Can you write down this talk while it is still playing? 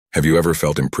Have you ever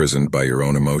felt imprisoned by your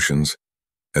own emotions,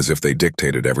 as if they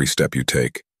dictated every step you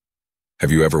take?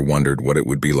 Have you ever wondered what it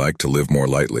would be like to live more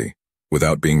lightly,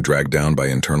 without being dragged down by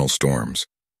internal storms?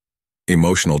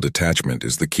 Emotional detachment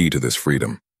is the key to this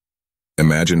freedom.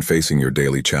 Imagine facing your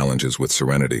daily challenges with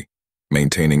serenity,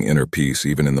 maintaining inner peace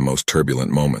even in the most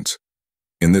turbulent moments.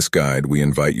 In this guide, we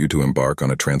invite you to embark on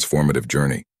a transformative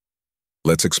journey.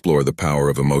 Let's explore the power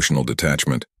of emotional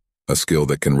detachment, a skill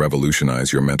that can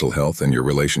revolutionize your mental health and your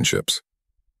relationships.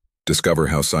 Discover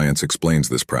how science explains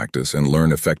this practice and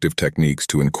learn effective techniques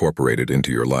to incorporate it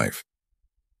into your life.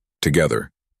 Together,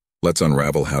 let's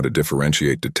unravel how to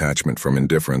differentiate detachment from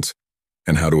indifference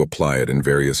and how to apply it in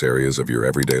various areas of your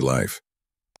everyday life.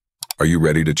 Are you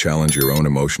ready to challenge your own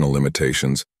emotional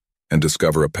limitations and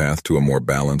discover a path to a more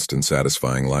balanced and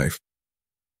satisfying life?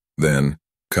 Then,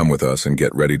 come with us and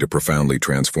get ready to profoundly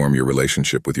transform your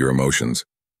relationship with your emotions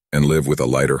and live with a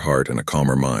lighter heart and a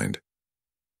calmer mind.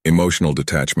 Emotional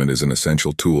detachment is an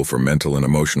essential tool for mental and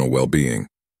emotional well-being.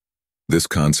 This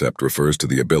concept refers to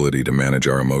the ability to manage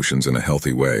our emotions in a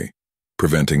healthy way,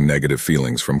 preventing negative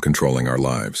feelings from controlling our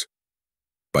lives.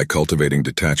 By cultivating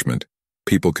detachment,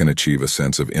 people can achieve a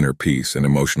sense of inner peace and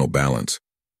emotional balance,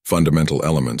 fundamental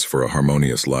elements for a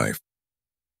harmonious life.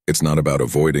 It's not about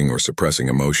avoiding or suppressing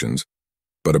emotions,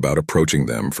 but about approaching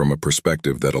them from a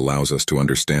perspective that allows us to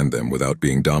understand them without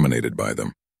being dominated by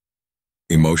them.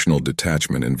 Emotional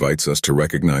detachment invites us to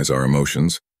recognize our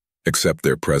emotions, accept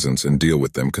their presence, and deal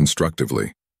with them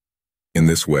constructively. In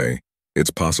this way,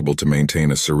 it's possible to maintain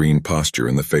a serene posture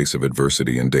in the face of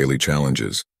adversity and daily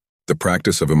challenges. The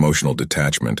practice of emotional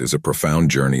detachment is a profound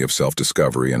journey of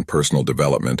self-discovery and personal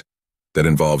development that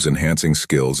involves enhancing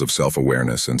skills of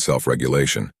self-awareness and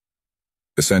self-regulation.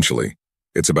 Essentially,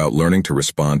 it's about learning to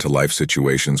respond to life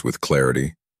situations with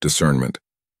clarity, discernment,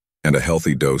 and a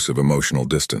healthy dose of emotional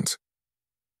distance.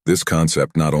 This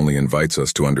concept not only invites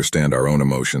us to understand our own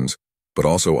emotions, but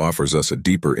also offers us a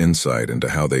deeper insight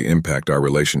into how they impact our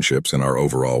relationships and our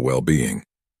overall well-being.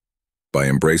 By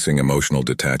embracing emotional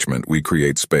detachment, we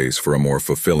create space for a more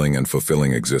fulfilling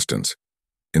existence.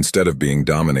 Instead of being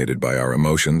dominated by our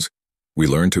emotions, we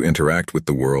learn to interact with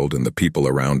the world and the people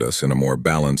around us in a more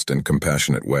balanced and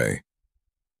compassionate way.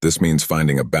 This means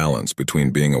finding a balance between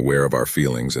being aware of our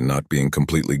feelings and not being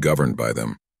completely governed by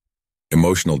them.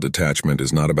 Emotional detachment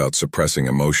is not about suppressing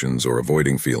emotions or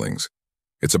avoiding feelings.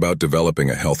 It's about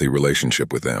developing a healthy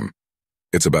relationship with them.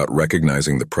 It's about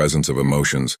recognizing the presence of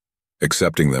emotions,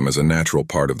 accepting them as a natural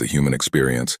part of the human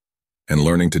experience, and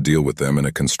learning to deal with them in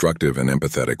a constructive and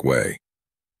empathetic way.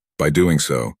 By doing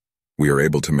so, we are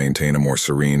able to maintain a more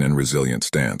serene and resilient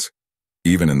stance,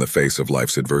 even in the face of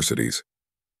life's adversities.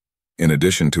 In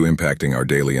addition to impacting our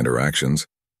daily interactions,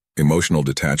 emotional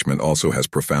detachment also has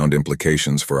profound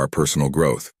implications for our personal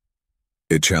growth.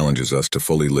 It challenges us to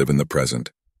fully live in the present,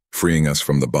 freeing us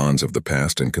from the bonds of the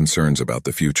past and concerns about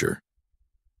the future.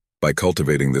 By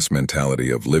cultivating this mentality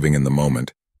of living in the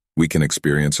moment, we can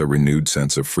experience a renewed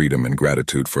sense of freedom and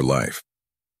gratitude for life.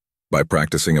 By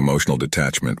practicing emotional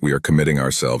detachment, we are committing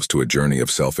ourselves to a journey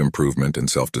of self-improvement and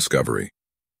self-discovery.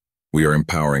 We are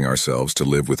empowering ourselves to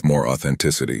live with more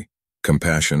authenticity,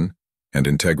 compassion, and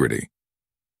integrity.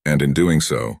 And in doing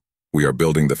so, we are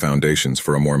building the foundations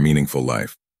for a more meaningful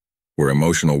life, where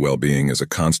emotional well-being is a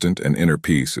constant and inner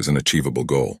peace is an achievable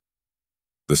goal.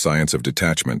 The science of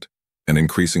detachment, an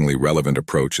increasingly relevant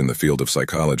approach in the field of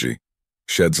psychology,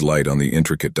 sheds light on the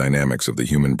intricate dynamics of the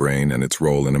human brain and its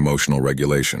role in emotional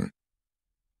regulation.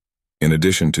 In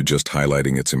addition to just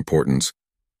highlighting its importance,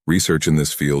 research in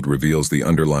this field reveals the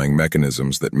underlying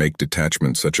mechanisms that make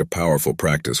detachment such a powerful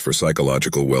practice for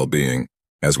psychological well-being.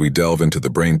 As we delve into the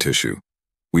brain tissue,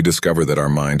 we discover that our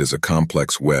mind is a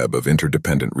complex web of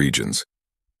interdependent regions,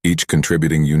 each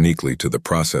contributing uniquely to the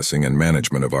processing and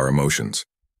management of our emotions.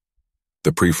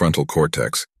 The prefrontal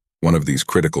cortex, one of these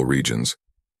critical regions,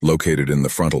 located in the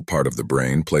frontal part of the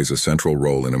brain, plays a central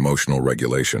role in emotional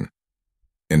regulation.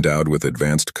 Endowed with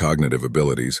advanced cognitive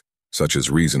abilities, such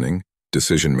as reasoning,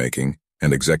 decision-making,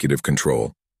 and executive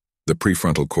control, the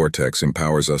prefrontal cortex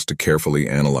empowers us to carefully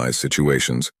analyze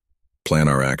situations, plan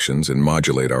our actions, and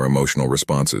modulate our emotional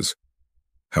responses.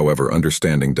 However,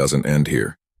 understanding doesn't end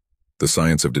here. The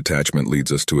science of detachment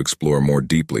leads us to explore more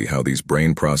deeply how these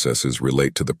brain processes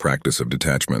relate to the practice of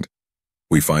detachment.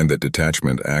 We find that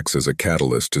detachment acts as a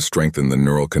catalyst to strengthen the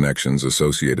neural connections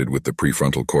associated with the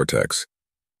prefrontal cortex,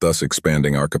 thus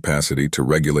expanding our capacity to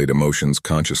regulate emotions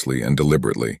consciously and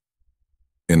deliberately.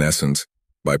 In essence,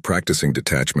 by practicing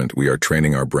detachment, we are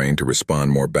training our brain to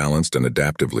respond more balanced and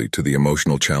adaptively to the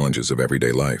emotional challenges of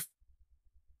everyday life.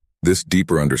 This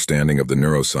deeper understanding of the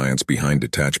neuroscience behind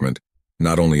detachment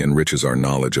not only enriches our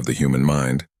knowledge of the human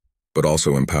mind, but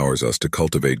also empowers us to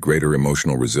cultivate greater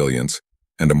emotional resilience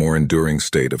and a more enduring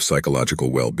state of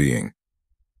psychological well-being.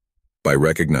 By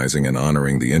recognizing and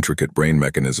honoring the intricate brain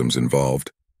mechanisms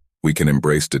involved, we can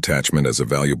embrace detachment as a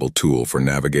valuable tool for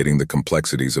navigating the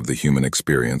complexities of the human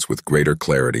experience with greater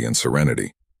clarity and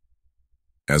serenity.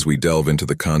 As we delve into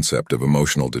the concept of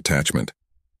emotional detachment,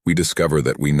 we discover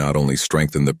that we not only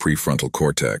strengthen the prefrontal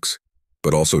cortex,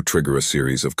 but also trigger a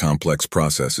series of complex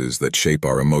processes that shape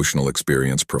our emotional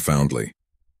experience profoundly.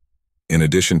 In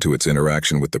addition to its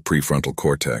interaction with the prefrontal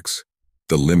cortex,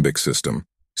 the limbic system,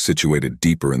 situated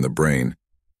deeper in the brain,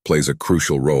 plays a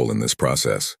crucial role in this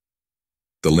process.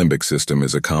 The limbic system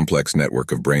is a complex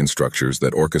network of brain structures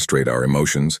that orchestrate our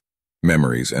emotions,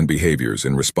 memories, and behaviors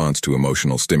in response to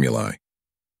emotional stimuli.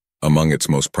 Among its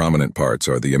most prominent parts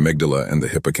are the amygdala and the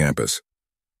hippocampus.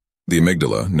 The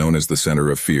amygdala, known as the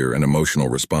center of fear and emotional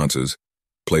responses,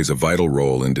 plays a vital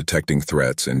role in detecting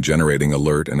threats and generating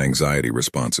alert and anxiety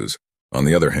responses. On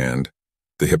the other hand,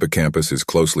 the hippocampus is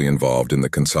closely involved in the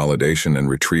consolidation and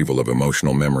retrieval of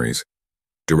emotional memories,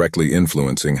 directly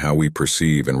influencing how we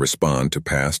perceive and respond to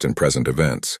past and present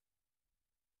events.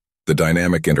 The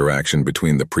dynamic interaction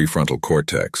between the prefrontal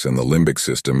cortex and the limbic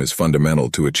system is fundamental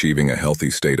to achieving a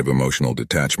healthy state of emotional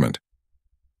detachment.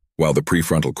 While the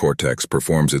prefrontal cortex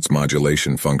performs its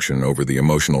modulation function over the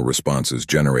emotional responses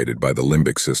generated by the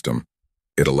limbic system,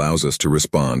 it allows us to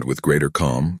respond with greater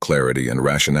calm, clarity, and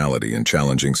rationality in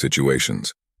challenging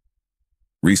situations.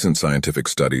 Recent scientific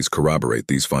studies corroborate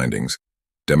these findings,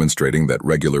 demonstrating that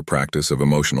regular practice of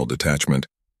emotional detachment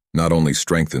not only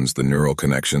strengthens the neural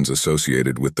connections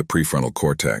associated with the prefrontal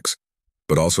cortex,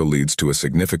 but also leads to a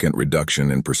significant reduction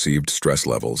in perceived stress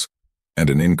levels and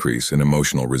an increase in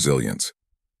emotional resilience.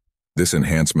 This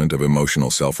enhancement of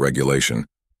emotional self-regulation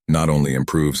not only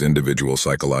improves individual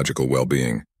psychological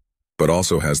well-being, but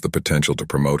also has the potential to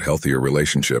promote healthier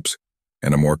relationships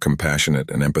and a more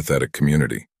compassionate and empathetic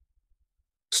community.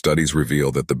 Studies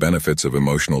reveal that the benefits of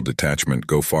emotional detachment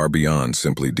go far beyond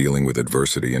simply dealing with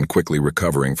adversity and quickly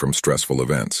recovering from stressful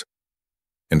events.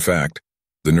 In fact,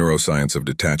 the neuroscience of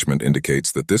detachment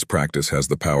indicates that this practice has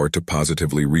the power to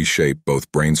positively reshape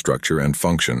both brain structure and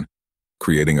function,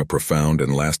 creating a profound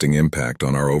and lasting impact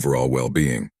on our overall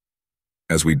well-being.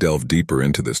 As we delve deeper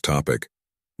into this topic,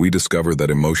 we discover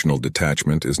that emotional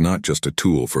detachment is not just a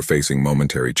tool for facing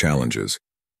momentary challenges.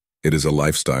 It is a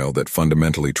lifestyle that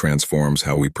fundamentally transforms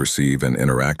how we perceive and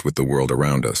interact with the world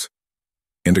around us.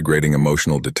 Integrating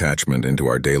emotional detachment into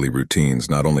our daily routines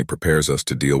not only prepares us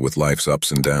to deal with life's ups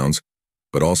and downs,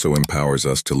 but also empowers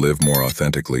us to live more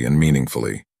authentically and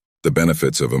meaningfully. The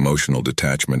benefits of emotional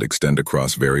detachment extend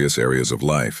across various areas of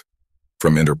life,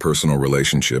 from interpersonal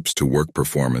relationships to work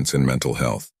performance and mental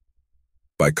health.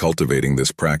 By cultivating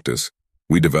this practice,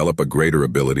 we develop a greater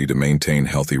ability to maintain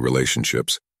healthy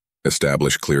relationships,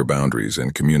 establish clear boundaries,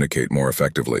 and communicate more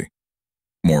effectively.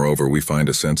 Moreover, we find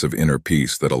a sense of inner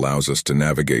peace that allows us to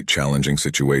navigate challenging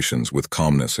situations with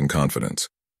calmness and confidence.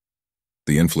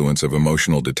 The influence of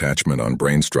emotional detachment on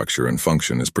brain structure and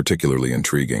function is particularly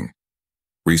intriguing.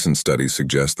 Recent studies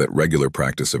suggest that regular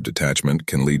practice of detachment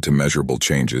can lead to measurable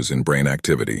changes in brain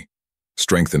activity,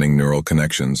 strengthening neural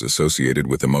connections associated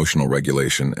with emotional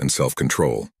regulation and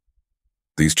self-control.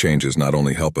 These changes not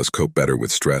only help us cope better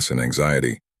with stress and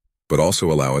anxiety, but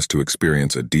also allow us to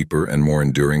experience a deeper and more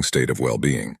enduring state of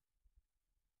well-being.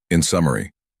 In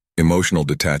summary, emotional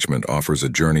detachment offers a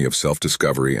journey of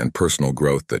self-discovery and personal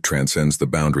growth that transcends the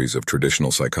boundaries of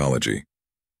traditional psychology.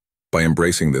 By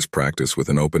embracing this practice with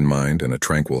an open mind and a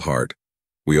tranquil heart,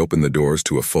 we open the doors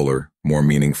to a fuller, more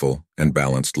meaningful, and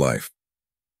balanced life.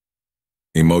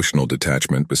 Emotional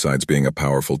detachment, besides being a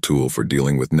powerful tool for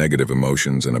dealing with negative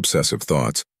emotions and obsessive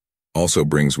thoughts, also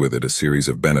brings with it a series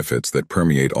of benefits that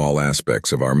permeate all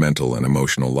aspects of our mental and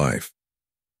emotional life.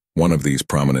 One of these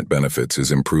prominent benefits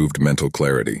is improved mental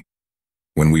clarity.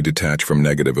 When we detach from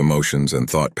negative emotions and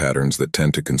thought patterns that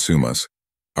tend to consume us,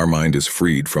 our mind is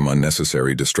freed from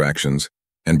unnecessary distractions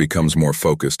and becomes more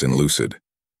focused and lucid.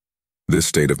 This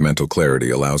state of mental clarity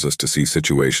allows us to see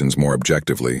situations more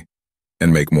objectively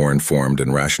and make more informed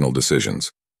and rational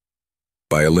decisions.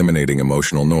 By eliminating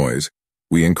emotional noise,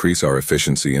 we increase our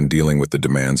efficiency in dealing with the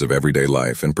demands of everyday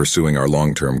life and pursuing our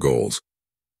long-term goals.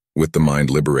 With the mind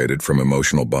liberated from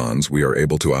emotional bonds, we are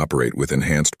able to operate with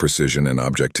enhanced precision and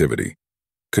objectivity,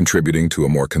 contributing to a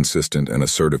more consistent and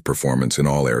assertive performance in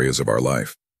all areas of our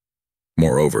life.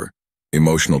 Moreover,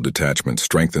 emotional detachment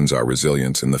strengthens our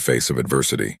resilience in the face of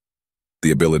adversity.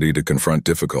 The ability to confront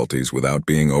difficulties without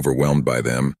being overwhelmed by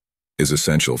them is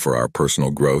essential for our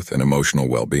personal growth and emotional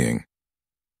well-being.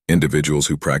 Individuals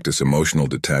who practice emotional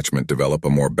detachment develop a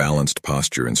more balanced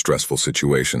posture in stressful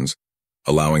situations,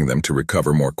 allowing them to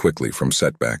recover more quickly from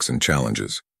setbacks and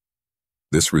challenges.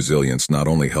 This resilience not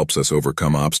only helps us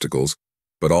overcome obstacles,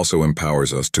 but also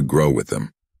empowers us to grow with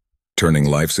them, turning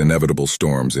life's inevitable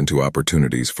storms into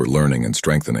opportunities for learning and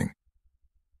strengthening.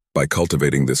 By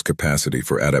cultivating this capacity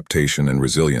for adaptation and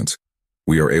resilience,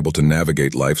 we are able to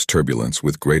navigate life's turbulence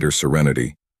with greater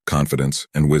serenity, confidence,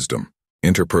 and wisdom.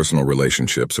 Interpersonal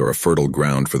relationships are a fertile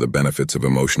ground for the benefits of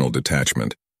emotional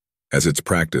detachment, as its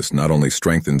practice not only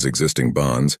strengthens existing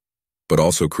bonds, but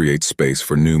also creates space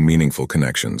for new meaningful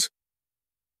connections.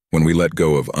 When we let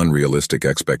go of unrealistic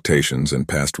expectations and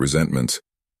past resentments,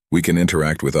 we can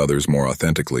interact with others more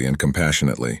authentically and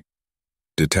compassionately.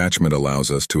 Detachment allows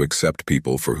us to accept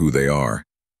people for who they are,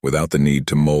 without the need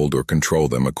to mold or control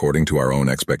them according to our own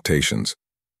expectations.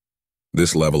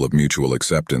 This level of mutual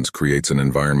acceptance creates an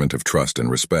environment of trust and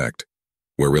respect,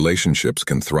 where relationships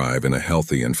can thrive in a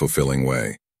healthy and fulfilling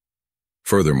way.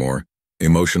 Furthermore,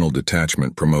 emotional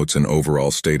detachment promotes an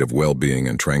overall state of well-being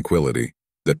and tranquility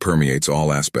that permeates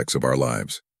all aspects of our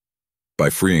lives. By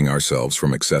freeing ourselves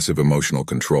from excessive emotional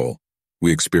control,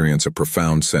 we experience a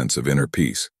profound sense of inner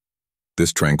peace.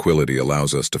 This tranquility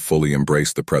allows us to fully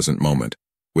embrace the present moment,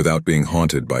 without being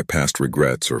haunted by past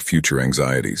regrets or future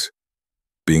anxieties.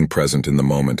 Being present in the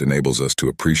moment enables us to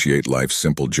appreciate life's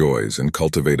simple joys and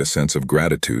cultivate a sense of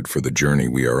gratitude for the journey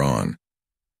we are on.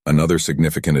 Another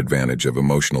significant advantage of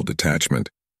emotional detachment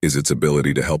is its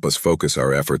ability to help us focus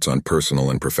our efforts on personal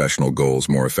and professional goals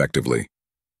more effectively.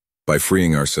 By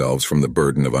freeing ourselves from the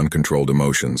burden of uncontrolled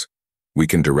emotions, we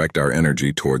can direct our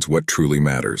energy towards what truly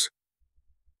matters.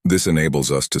 This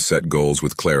enables us to set goals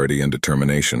with clarity and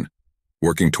determination,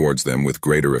 working towards them with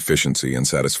greater efficiency and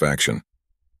satisfaction.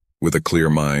 With a clear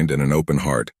mind and an open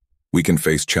heart, we can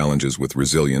face challenges with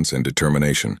resilience and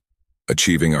determination,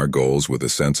 achieving our goals with a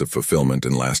sense of fulfillment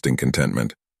and lasting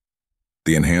contentment.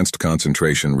 The enhanced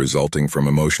concentration resulting from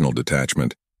emotional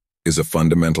detachment is a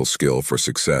fundamental skill for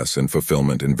success and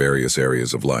fulfillment in various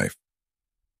areas of life.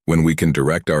 When we can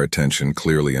direct our attention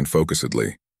clearly and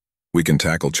focusedly, we can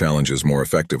tackle challenges more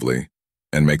effectively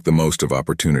and make the most of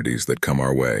opportunities that come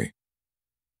our way.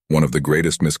 One of the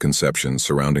greatest misconceptions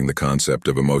surrounding the concept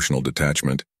of emotional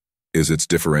detachment is its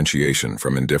differentiation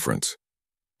from indifference.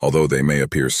 Although they may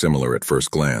appear similar at first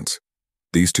glance,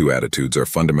 these two attitudes are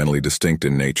fundamentally distinct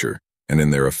in nature and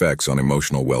in their effects on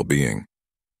emotional well-being.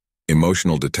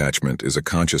 Emotional detachment is a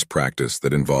conscious practice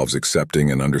that involves accepting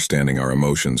and understanding our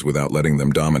emotions without letting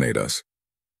them dominate us.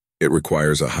 It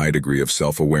requires a high degree of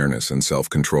self-awareness and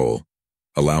self-control,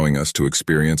 allowing us to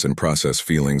experience and process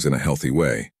feelings in a healthy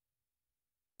way.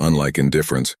 Unlike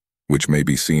indifference, which may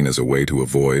be seen as a way to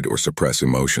avoid or suppress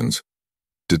emotions,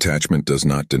 detachment does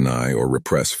not deny or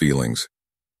repress feelings.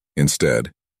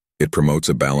 Instead, it promotes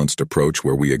a balanced approach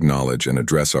where we acknowledge and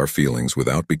address our feelings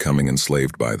without becoming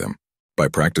enslaved by them. By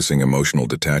practicing emotional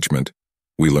detachment,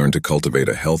 we learn to cultivate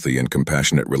a healthy and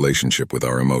compassionate relationship with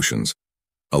our emotions,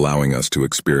 allowing us to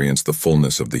experience the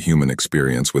fullness of the human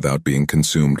experience without being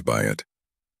consumed by it.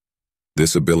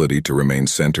 This ability to remain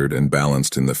centered and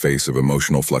balanced in the face of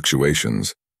emotional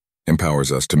fluctuations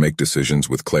empowers us to make decisions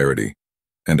with clarity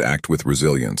and act with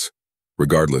resilience,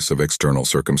 regardless of external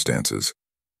circumstances.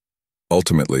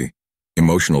 Ultimately,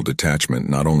 emotional detachment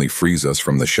not only frees us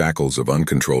from the shackles of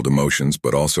uncontrolled emotions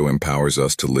but also empowers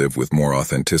us to live with more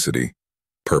authenticity,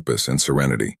 purpose, and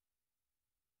serenity.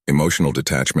 Emotional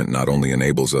detachment not only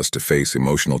enables us to face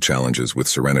emotional challenges with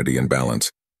serenity and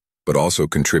balance, but also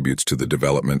contributes to the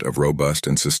development of robust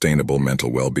and sustainable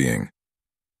mental well-being.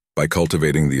 By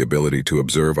cultivating the ability to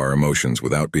observe our emotions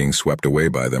without being swept away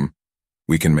by them,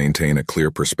 we can maintain a clear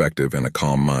perspective and a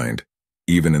calm mind,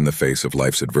 even in the face of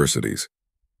life's adversities.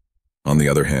 On the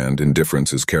other hand,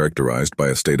 indifference is characterized by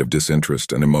a state of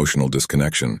disinterest and emotional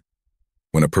disconnection.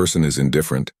 When a person is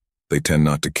indifferent, they tend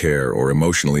not to care or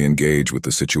emotionally engage with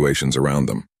the situations around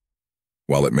them.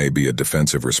 While it may be a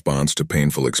defensive response to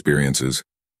painful experiences,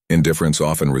 indifference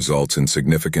often results in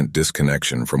significant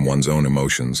disconnection from one's own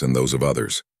emotions and those of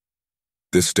others.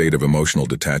 This state of emotional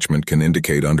detachment can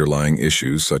indicate underlying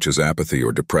issues such as apathy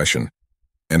or depression,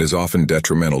 and is often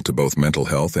detrimental to both mental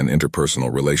health and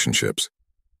interpersonal relationships.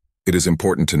 It is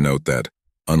important to note that,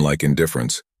 unlike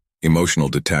indifference, emotional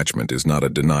detachment is not a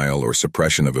denial or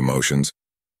suppression of emotions,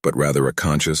 but rather a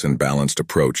conscious and balanced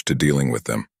approach to dealing with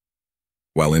them.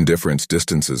 While indifference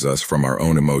distances us from our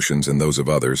own emotions and those of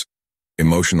others,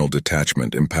 emotional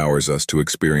detachment empowers us to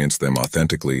experience them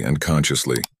authentically and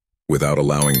consciously, without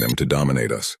allowing them to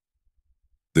dominate us.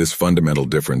 This fundamental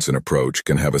difference in approach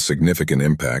can have a significant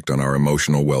impact on our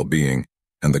emotional well-being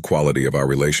and the quality of our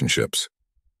relationships.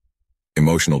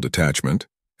 Emotional detachment,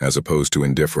 as opposed to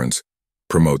indifference,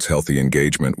 promotes healthy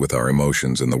engagement with our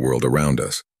emotions and the world around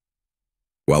us.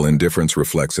 While indifference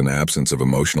reflects an absence of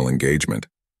emotional engagement,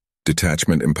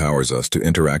 detachment empowers us to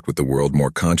interact with the world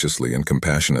more consciously and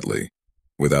compassionately,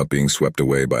 without being swept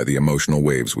away by the emotional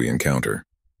waves we encounter.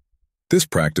 This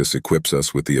practice equips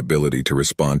us with the ability to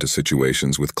respond to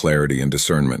situations with clarity and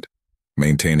discernment,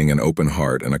 maintaining an open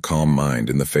heart and a calm mind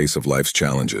in the face of life's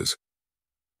challenges.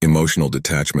 Emotional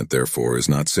detachment, therefore, is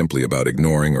not simply about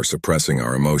ignoring or suppressing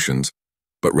our emotions,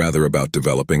 but rather about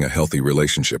developing a healthy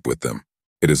relationship with them.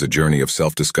 It is a journey of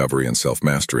self-discovery and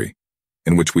self-mastery,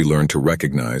 in which we learn to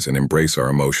recognize and embrace our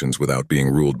emotions without being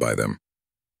ruled by them.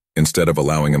 Instead of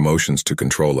allowing emotions to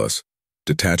control us,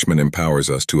 detachment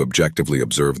empowers us to objectively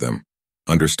observe them,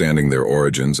 understanding their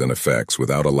origins and effects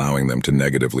without allowing them to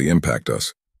negatively impact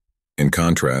us. In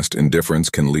contrast,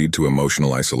 indifference can lead to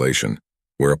emotional isolation,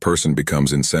 where a person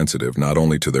becomes insensitive not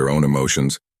only to their own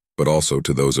emotions, but also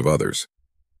to those of others.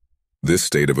 This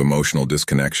state of emotional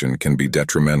disconnection can be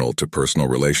detrimental to personal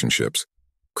relationships,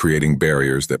 creating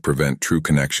barriers that prevent true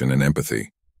connection and empathy.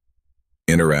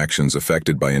 Interactions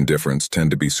affected by indifference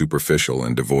tend to be superficial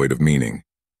and devoid of meaning,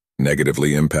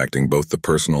 negatively impacting both the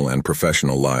personal and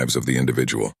professional lives of the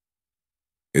individual.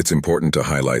 It's important to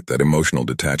highlight that emotional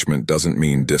detachment doesn't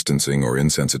mean distancing or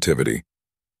insensitivity,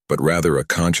 but rather a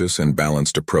conscious and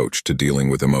balanced approach to dealing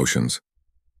with emotions.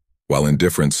 While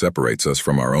indifference separates us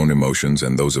from our own emotions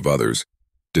and those of others,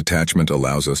 detachment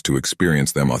allows us to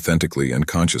experience them authentically and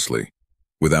consciously,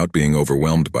 without being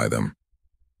overwhelmed by them.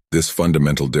 This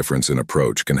fundamental difference in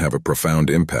approach can have a profound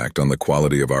impact on the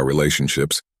quality of our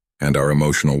relationships and our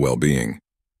emotional well-being,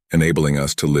 enabling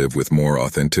us to live with more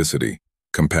authenticity,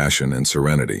 compassion, and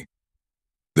serenity.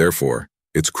 Therefore,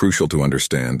 it's crucial to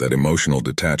understand that emotional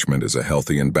detachment is a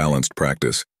healthy and balanced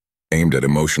practice aimed at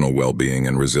emotional well-being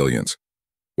and resilience,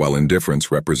 while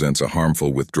indifference represents a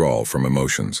harmful withdrawal from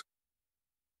emotions.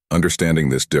 Understanding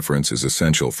this difference is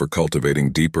essential for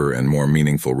cultivating deeper and more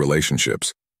meaningful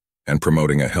relationships and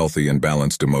promoting a healthy and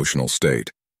balanced emotional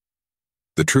state.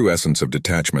 The true essence of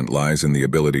detachment lies in the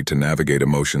ability to navigate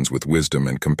emotions with wisdom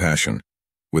and compassion,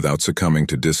 without succumbing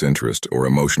to disinterest or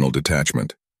emotional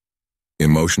detachment.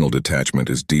 Emotional detachment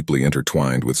is deeply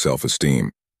intertwined with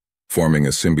self-esteem, forming a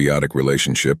symbiotic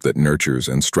relationship that nurtures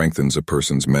and strengthens a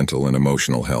person's mental and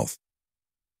emotional health.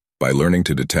 By learning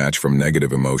to detach from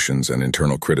negative emotions and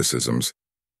internal criticisms,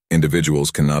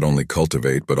 individuals can not only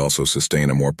cultivate but also sustain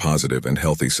a more positive and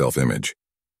healthy self-image.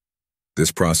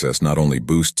 This process not only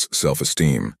boosts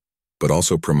self-esteem, but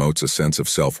also promotes a sense of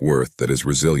self-worth that is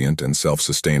resilient and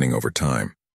self-sustaining over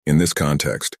time. In this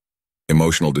context,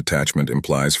 emotional detachment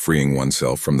implies freeing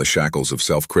oneself from the shackles of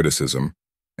self-criticism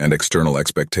and external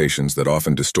expectations that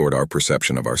often distort our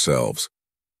perception of ourselves.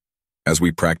 As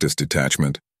we practice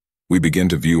detachment, we begin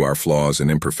to view our flaws and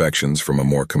imperfections from a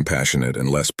more compassionate and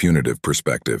less punitive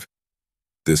perspective.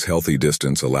 This healthy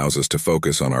distance allows us to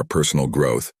focus on our personal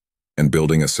growth and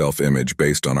building a self-image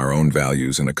based on our own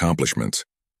values and accomplishments,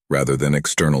 rather than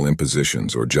external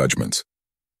impositions or judgments.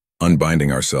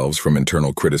 Unbinding ourselves from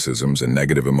internal criticisms and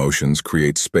negative emotions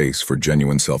creates space for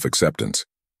genuine self-acceptance.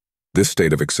 This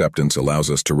state of acceptance allows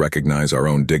us to recognize our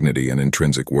own dignity and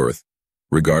intrinsic worth,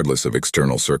 regardless of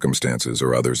external circumstances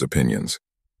or others' opinions.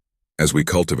 As we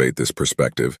cultivate this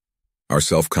perspective, our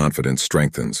self-confidence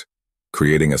strengthens,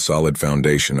 creating a solid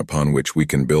foundation upon which we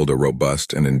can build a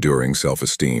robust and enduring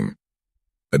self-esteem.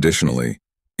 Additionally,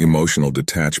 emotional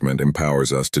detachment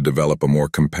empowers us to develop a more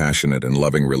compassionate and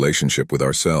loving relationship with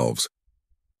ourselves.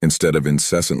 Instead of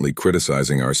incessantly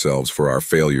criticizing ourselves for our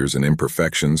failures and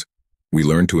imperfections, we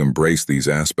learn to embrace these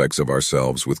aspects of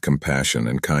ourselves with compassion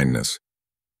and kindness.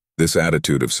 This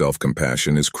attitude of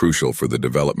self-compassion is crucial for the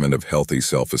development of healthy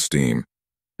self-esteem,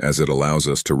 as it allows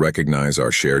us to recognize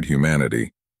our shared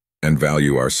humanity and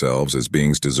value ourselves as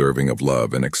beings deserving of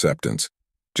love and acceptance,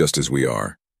 just as we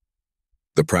are.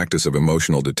 The practice of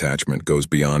emotional detachment goes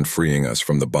beyond freeing us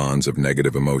from the bonds of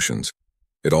negative emotions.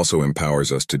 It also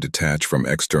empowers us to detach from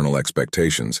external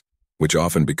expectations, which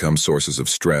often become sources of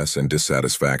stress and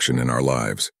dissatisfaction in our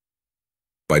lives.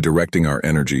 By directing our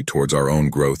energy towards our own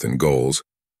growth and goals,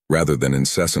 rather than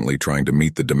incessantly trying to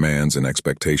meet the demands and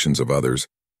expectations of others,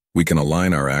 we can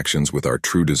align our actions with our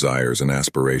true desires and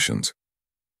aspirations.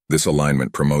 This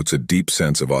alignment promotes a deep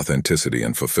sense of authenticity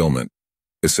and fulfillment,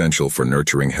 essential for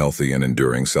nurturing healthy and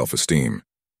enduring self-esteem.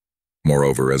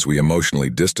 Moreover, as we emotionally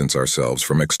distance ourselves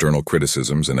from external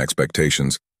criticisms and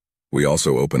expectations, we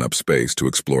also open up space to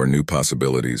explore new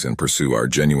possibilities and pursue our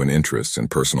genuine interests and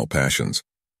personal passions.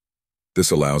 This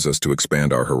allows us to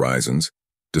expand our horizons,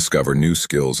 discover new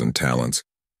skills and talents,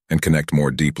 and connect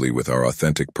more deeply with our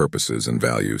authentic purposes and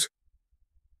values.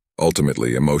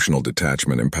 Ultimately, emotional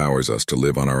detachment empowers us to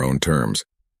live on our own terms,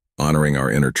 honoring our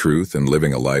inner truth and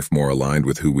living a life more aligned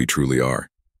with who we truly are.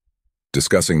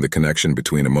 Discussing the connection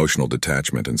between emotional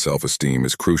detachment and self-esteem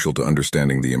is crucial to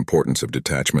understanding the importance of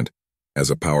detachment as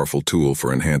a powerful tool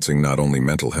for enhancing not only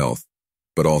mental health,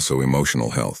 but also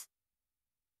emotional health.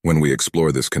 When we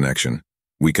explore this connection,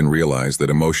 we can realize that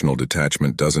emotional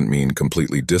detachment doesn't mean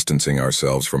completely distancing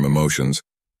ourselves from emotions,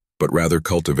 but rather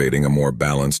cultivating a more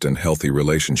balanced and healthy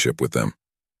relationship with them.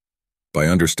 By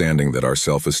understanding that our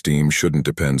self-esteem shouldn't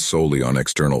depend solely on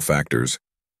external factors,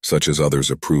 such as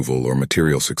others' approval or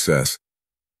material success,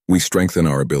 we strengthen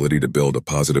our ability to build a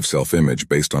positive self-image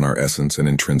based on our essence and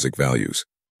intrinsic values.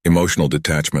 Emotional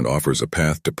detachment offers a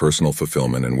path to personal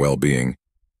fulfillment and well-being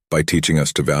by teaching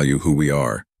us to value who we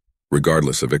are,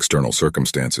 regardless of external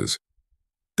circumstances.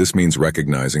 This means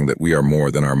recognizing that we are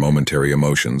more than our momentary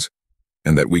emotions,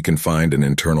 and that we can find an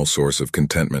internal source of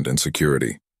contentment and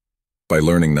security. By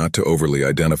learning not to overly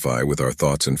identify with our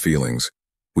thoughts and feelings,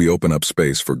 we open up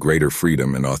space for greater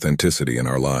freedom and authenticity in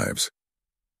our lives.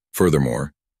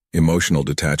 Furthermore, emotional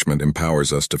detachment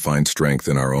empowers us to find strength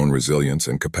in our own resilience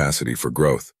and capacity for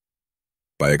growth.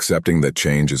 By accepting that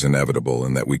change is inevitable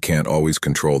and that we can't always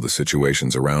control the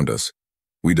situations around us,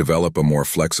 we develop a more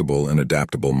flexible and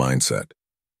adaptable mindset.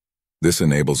 This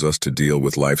enables us to deal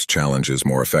with life's challenges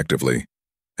more effectively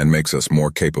and makes us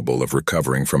more capable of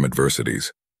recovering from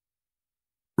adversities.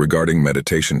 Regarding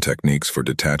meditation techniques for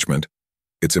detachment,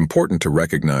 it's important to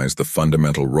recognize the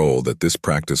fundamental role that this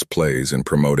practice plays in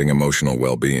promoting emotional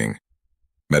well-being.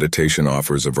 Meditation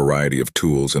offers a variety of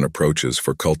tools and approaches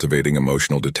for cultivating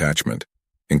emotional detachment,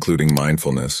 including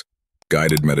mindfulness,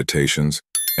 guided meditations,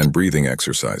 and breathing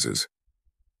exercises.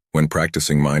 When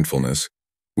practicing mindfulness,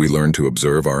 we learn to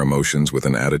observe our emotions with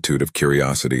an attitude of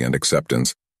curiosity and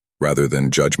acceptance, rather than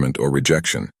judgment or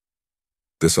rejection.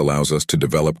 This allows us to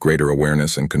develop greater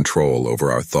awareness and control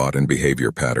over our thought and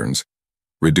behavior patterns,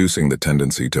 reducing the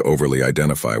tendency to overly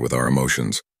identify with our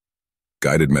emotions.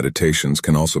 Guided meditations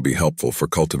can also be helpful for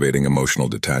cultivating emotional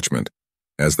detachment,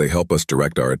 as they help us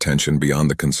direct our attention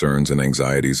beyond the concerns and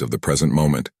anxieties of the present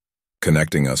moment,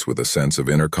 connecting us with a sense of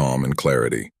inner calm and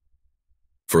clarity.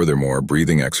 Furthermore,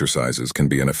 breathing exercises can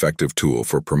be an effective tool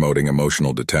for promoting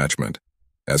emotional detachment,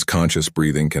 as conscious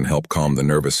breathing can help calm the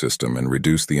nervous system and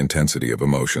reduce the intensity of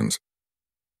emotions.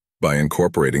 By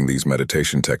incorporating these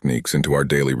meditation techniques into our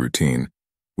daily routine,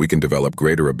 we can develop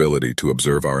greater ability to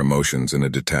observe our emotions in a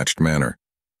detached manner,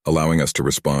 allowing us to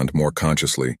respond more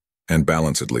consciously and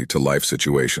balancedly to life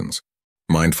situations.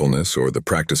 Mindfulness, or the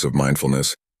practice of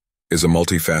mindfulness, is a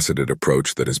multifaceted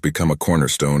approach that has become a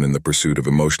cornerstone in the pursuit of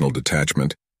emotional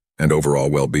detachment and overall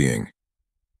well-being.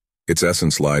 Its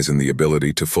essence lies in the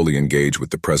ability to fully engage with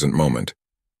the present moment,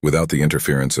 without the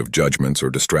interference of judgments or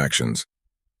distractions.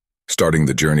 Starting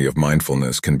the journey of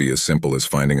mindfulness can be as simple as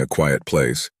finding a quiet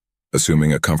place,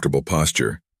 assuming a comfortable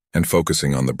posture, and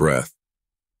focusing on the breath.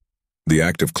 The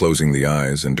act of closing the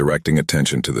eyes and directing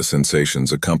attention to the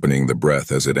sensations accompanying the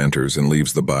breath as it enters and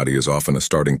leaves the body is often a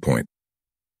starting point.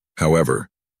 However,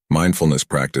 mindfulness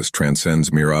practice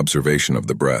transcends mere observation of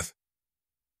the breath.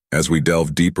 As we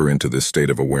delve deeper into this state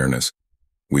of awareness,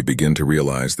 we begin to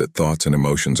realize that thoughts and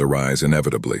emotions arise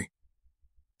inevitably.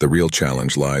 The real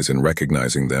challenge lies in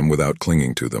recognizing them without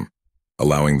clinging to them,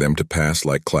 allowing them to pass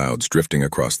like clouds drifting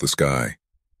across the sky.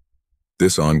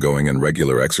 This ongoing and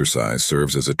regular exercise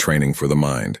serves as a training for the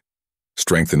mind,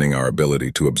 strengthening our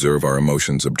ability to observe our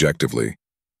emotions objectively,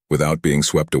 without being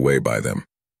swept away by them.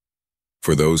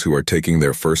 For those who are taking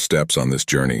their first steps on this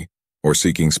journey, or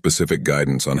seeking specific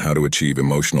guidance on how to achieve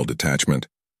emotional detachment,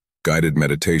 guided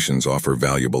meditations offer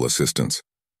valuable assistance.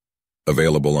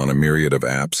 Available on a myriad of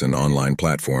apps and online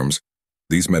platforms,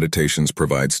 these meditations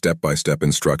provide step-by-step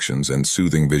instructions and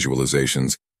soothing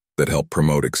visualizations that help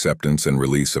promote acceptance and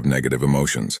release of negative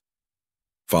emotions.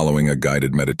 Following a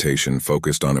guided meditation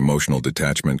focused on emotional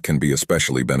detachment can be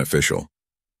especially beneficial.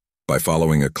 By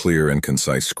following a clear and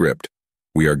concise script,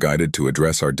 we are guided to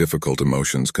address our difficult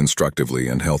emotions constructively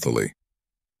and healthily.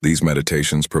 These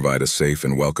meditations provide a safe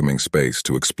and welcoming space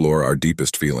to explore our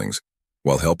deepest feelings,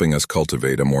 while helping us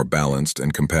cultivate a more balanced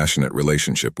and compassionate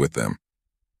relationship with them.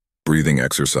 Breathing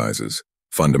exercises,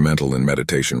 fundamental in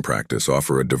meditation practice,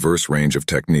 offer a diverse range of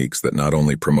techniques that not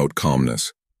only promote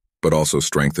calmness, but also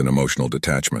strengthen emotional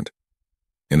detachment.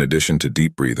 In addition to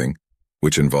deep breathing,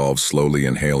 which involves slowly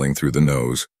inhaling through the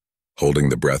nose, holding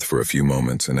the breath for a few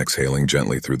moments and exhaling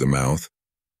gently through the mouth,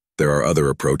 there are other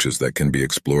approaches that can be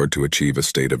explored to achieve a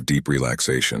state of deep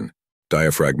relaxation.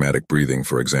 Diaphragmatic breathing,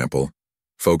 for example,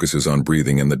 focuses on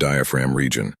breathing in the diaphragm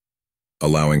region,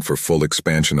 allowing for full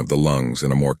expansion of the lungs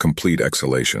and a more complete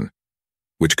exhalation.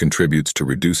 which contributes to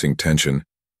reducing tension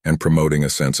and promoting a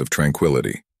sense of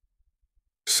tranquility.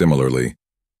 Similarly,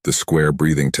 the square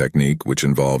breathing technique, which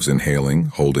involves inhaling,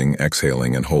 holding,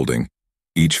 exhaling, and holding,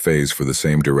 each phase for the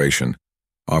same duration,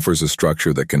 offers a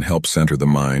structure that can help center the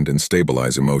mind and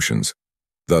stabilize emotions,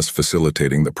 thus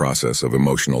facilitating the process of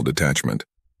emotional detachment.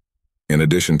 In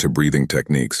addition to breathing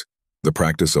techniques, the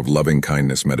practice of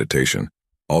loving-kindness meditation,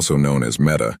 also known as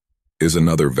metta, is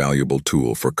another valuable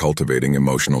tool for cultivating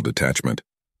emotional detachment.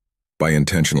 By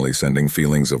intentionally sending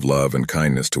feelings of love and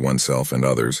kindness to oneself and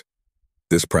others,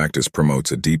 this practice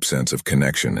promotes a deep sense of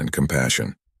connection and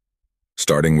compassion.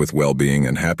 Starting with well-being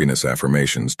and happiness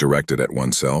affirmations directed at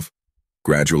oneself,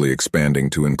 gradually expanding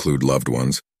to include loved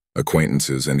ones,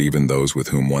 acquaintances, and even those with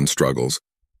whom one struggles,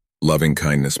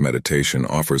 loving-kindness meditation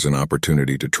offers an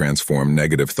opportunity to transform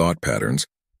negative thought patterns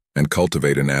and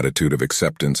cultivate an attitude of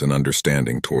acceptance and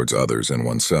understanding towards others and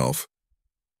oneself.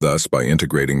 Thus, by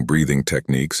integrating breathing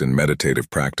techniques and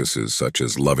meditative practices such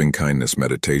as loving-kindness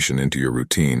meditation into your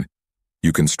routine,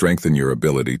 you can strengthen your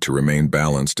ability to remain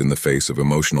balanced in the face of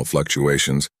emotional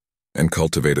fluctuations and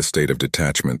cultivate a state of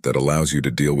detachment that allows you to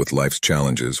deal with life's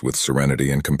challenges with serenity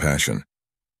and compassion.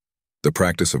 The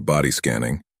practice of body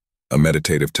scanning, a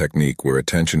meditative technique where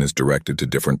attention is directed to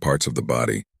different parts of the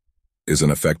body, is an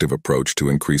effective approach to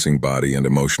increasing body and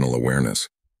emotional awareness.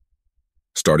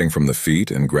 Starting from the feet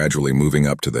and gradually moving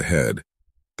up to the head,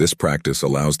 this practice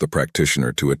allows the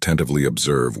practitioner to attentively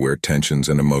observe where tensions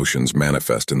and emotions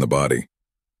manifest in the body.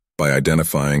 By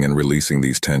identifying and releasing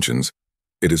these tensions,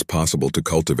 it is possible to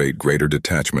cultivate greater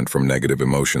detachment from negative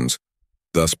emotions,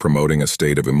 thus promoting a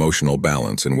state of emotional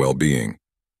balance and well-being.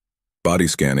 Body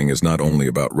scanning is not only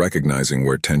about recognizing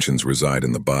where tensions reside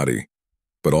in the body,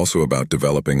 but also about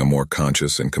developing a more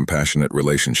conscious and compassionate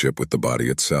relationship with the body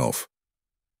itself.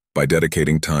 By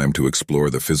dedicating time to explore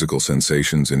the physical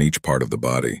sensations in each part of the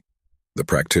body, the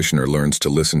practitioner learns to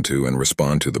listen to and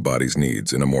respond to the body's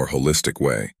needs in a more holistic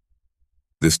way.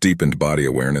 This deepened body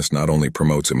awareness not only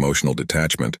promotes emotional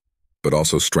detachment, but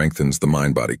also strengthens the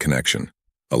mind-body connection,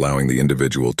 allowing the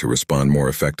individual to respond more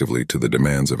effectively to the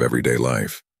demands of everyday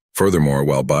life. Furthermore,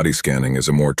 while body scanning is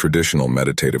a more traditional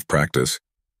meditative practice,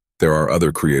 there are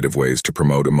other creative ways to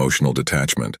promote emotional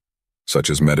detachment, such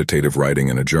as meditative writing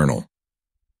in a journal.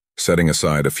 Setting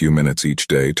aside a few minutes each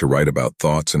day to write about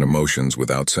thoughts and emotions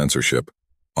without censorship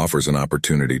offers an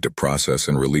opportunity to process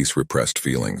and release repressed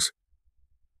feelings.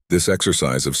 This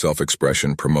exercise of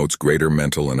self-expression promotes greater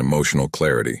mental and emotional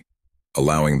clarity,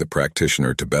 allowing the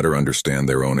practitioner to better understand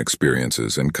their own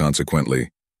experiences and,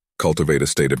 consequently, cultivate a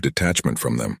state of detachment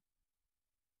from them.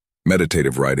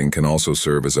 Meditative writing can also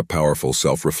serve as a powerful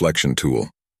self-reflection tool,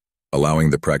 allowing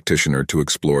the practitioner to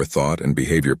explore thought and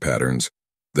behavior patterns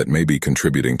that may be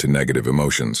contributing to negative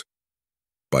emotions.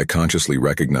 By consciously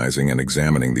recognizing and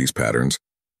examining these patterns,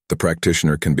 the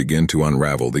practitioner can begin to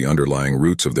unravel the underlying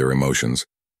roots of their emotions,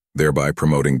 thereby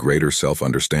promoting greater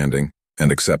self-understanding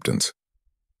and acceptance.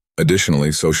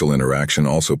 Additionally, social interaction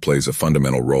also plays a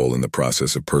fundamental role in the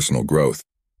process of personal growth.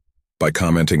 By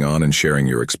commenting on and sharing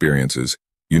your experiences,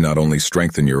 you not only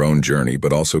strengthen your own journey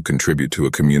but also contribute to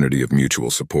a community of mutual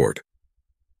support.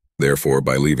 Therefore,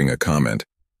 by leaving a comment,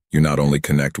 you not only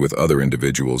connect with other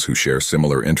individuals who share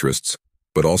similar interests,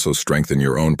 but also strengthen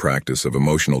your own practice of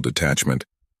emotional detachment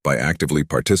by actively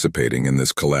participating in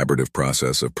this collaborative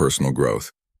process of personal growth.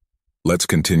 Let's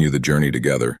continue the journey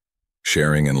together,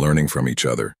 sharing and learning from each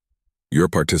other. Your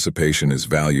participation is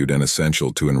valued and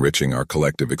essential to enriching our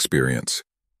collective experience.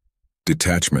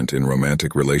 Detachment in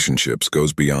romantic relationships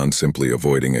goes beyond simply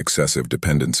avoiding excessive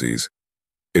dependencies.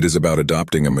 It is about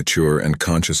adopting a mature and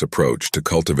conscious approach to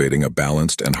cultivating a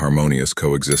balanced and harmonious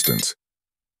coexistence.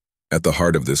 At the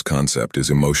heart of this concept is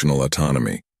emotional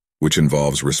autonomy, which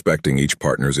involves respecting each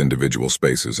partner's individual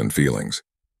spaces and feelings.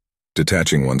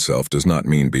 Detaching oneself does not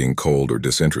mean being cold or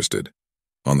disinterested.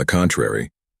 On the contrary,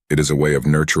 it is a way of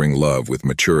nurturing love with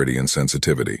maturity and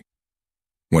sensitivity.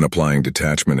 When applying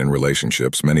detachment in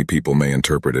relationships, many people may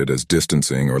interpret it as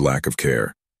distancing or lack of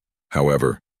care.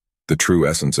 However, the true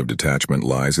essence of detachment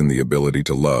lies in the ability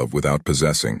to love without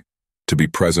possessing, to be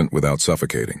present without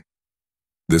suffocating.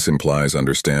 This implies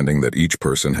understanding that each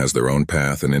person has their own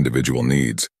path and individual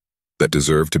needs that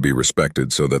deserve to be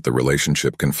respected so that the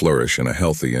relationship can flourish in a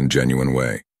healthy and genuine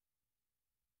way.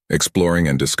 Exploring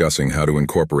and discussing how to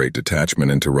incorporate detachment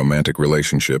into romantic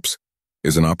relationships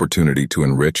is an opportunity to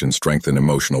enrich and strengthen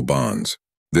emotional bonds.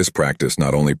 This practice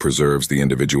not only preserves the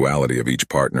individuality of each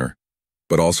partner,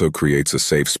 but also creates a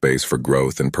safe space for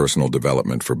growth and personal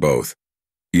development for both,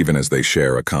 even as they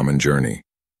share a common journey.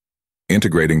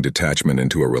 Integrating detachment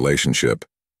into a relationship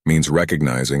means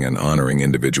recognizing and honoring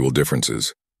individual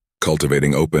differences,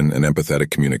 cultivating open and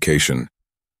empathetic communication,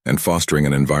 and fostering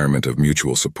an environment of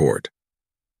mutual support.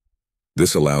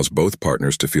 This allows both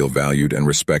partners to feel valued and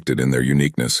respected in their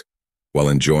uniqueness, while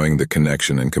enjoying the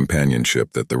connection and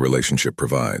companionship that the relationship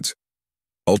provides.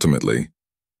 Ultimately,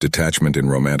 detachment in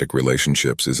romantic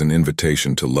relationships is an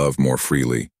invitation to love more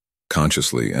freely,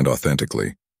 consciously, and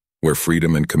authentically, where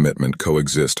freedom and commitment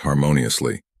coexist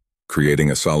harmoniously,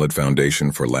 creating a solid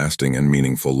foundation for lasting and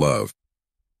meaningful love.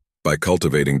 By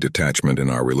cultivating detachment in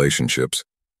our relationships,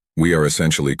 we are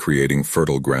essentially creating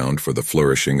fertile ground for the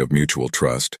flourishing of mutual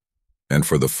trust and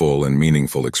for the full and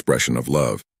meaningful expression of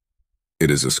love. It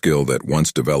is a skill that,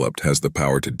 once developed, has the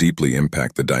power to deeply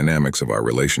impact the dynamics of our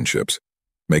relationships,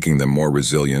 making them more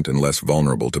resilient and less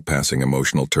vulnerable to passing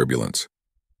emotional turbulence.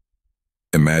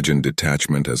 Imagine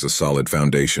detachment as a solid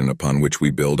foundation upon which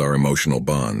we build our emotional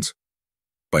bonds.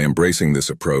 By embracing this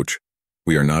approach,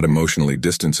 we are not emotionally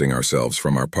distancing ourselves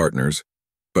from our partners,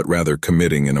 but rather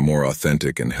committing in a more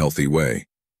authentic and healthy way.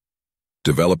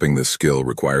 Developing this skill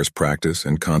requires practice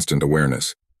and constant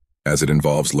awareness, as it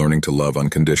involves learning to love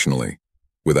unconditionally,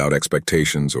 without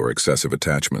expectations or excessive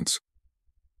attachments.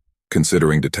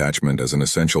 Considering detachment as an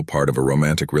essential part of a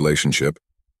romantic relationship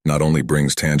not only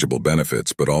brings tangible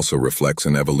benefits but also reflects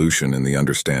an evolution in the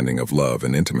understanding of love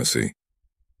and intimacy.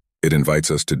 It invites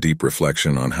us to deep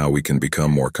reflection on how we can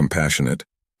become more compassionate,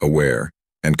 aware,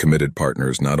 and committed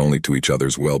partners not only to each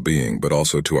other's well-being but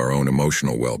also to our own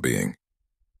emotional well-being.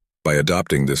 By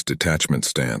adopting this detachment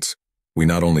stance, we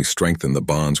not only strengthen the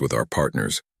bonds with our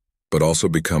partners, but also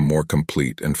become more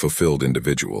complete and fulfilled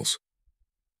individuals.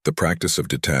 The practice of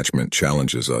detachment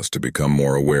challenges us to become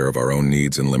more aware of our own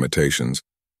needs and limitations,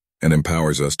 and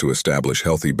empowers us to establish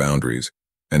healthy boundaries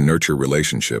and nurture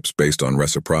relationships based on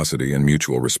reciprocity and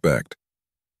mutual respect.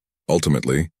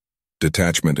 Ultimately,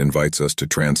 detachment invites us to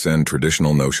transcend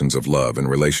traditional notions of love and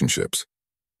relationships,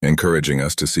 encouraging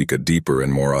us to seek a deeper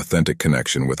and more authentic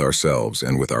connection with ourselves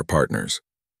and with our partners.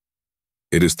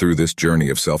 It is through this journey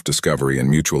of self-discovery and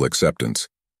mutual acceptance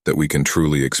that we can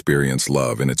truly experience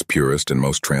love in its purest and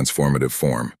most transformative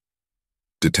form.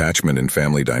 Detachment in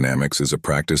family dynamics is a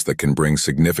practice that can bring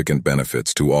significant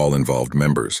benefits to all involved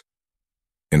members.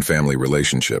 In family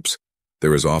relationships,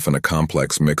 there is often a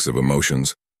complex mix of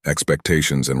emotions,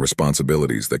 expectations, and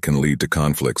responsibilities that can lead to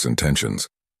conflicts and tensions.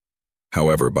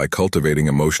 However, by cultivating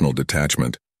emotional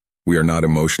detachment, we are not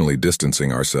emotionally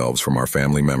distancing ourselves from our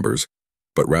family members,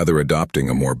 but rather adopting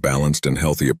a more balanced and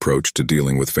healthy approach to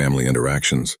dealing with family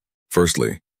interactions.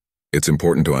 Firstly, it's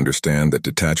important to understand that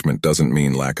detachment doesn't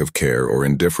mean lack of care or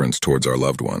indifference towards our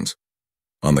loved ones.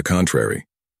 On the contrary,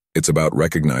 it's about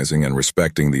recognizing and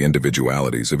respecting the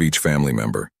individualities of each family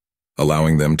member,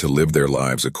 allowing them to live their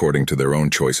lives according to their own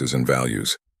choices and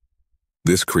values.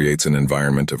 This creates an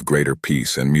environment of greater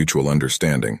peace and mutual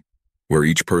understanding, where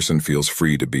each person feels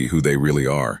free to be who they really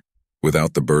are,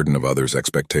 without the burden of others'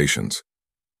 expectations.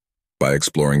 By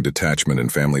exploring detachment in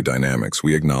family dynamics,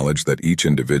 we acknowledge that each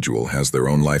individual has their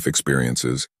own life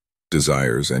experiences,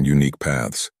 desires, and unique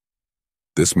paths.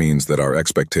 This means that our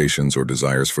expectations or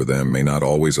desires for them may not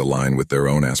always align with their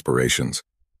own aspirations.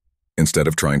 Instead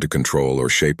of trying to control or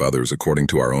shape others according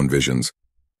to our own visions,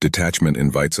 detachment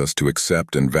invites us to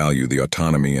accept and value the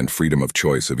autonomy and freedom of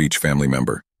choice of each family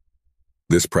member.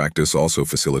 This practice also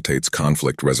facilitates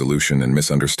conflict resolution and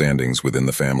misunderstandings within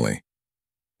the family.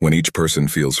 When each person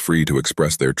feels free to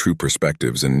express their true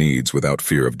perspectives and needs without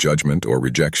fear of judgment or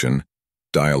rejection,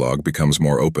 dialogue becomes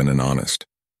more open and honest.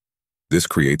 This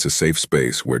creates a safe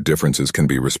space where differences can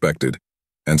be respected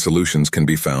and solutions can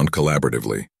be found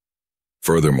collaboratively.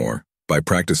 Furthermore, by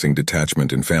practicing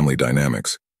detachment in family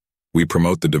dynamics, we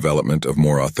promote the development of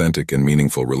more authentic and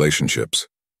meaningful relationships.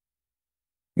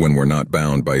 When we're not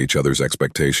bound by each other's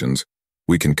expectations,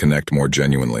 we can connect more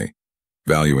genuinely,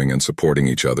 valuing and supporting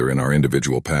each other in our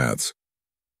individual paths.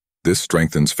 This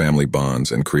strengthens family bonds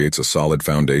and creates a solid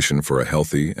foundation for a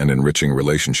healthy and enriching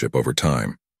relationship over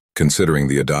time. Considering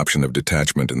the adoption of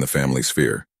detachment in the family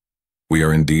sphere, we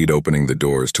are indeed opening the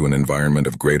doors to an environment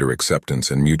of greater acceptance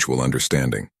and mutual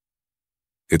understanding.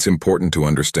 It's important to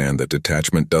understand that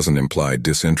detachment doesn't imply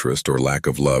disinterest or lack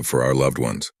of love for our loved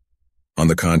ones. On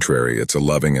the contrary, it's a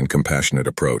loving and compassionate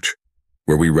approach,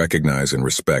 where we recognize and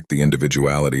respect the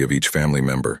individuality of each family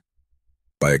member.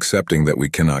 By accepting that we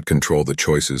cannot control the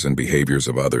choices and behaviors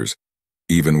of others,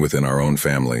 even within our own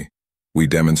family, we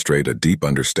demonstrate a deep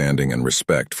understanding and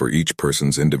respect for each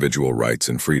person's individual rights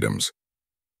and freedoms.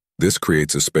 This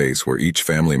creates a space where each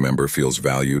family member feels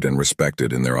valued and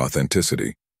respected in their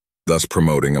authenticity, thus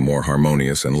promoting a more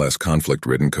harmonious and less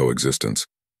conflict-ridden coexistence.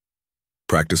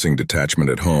 Practicing detachment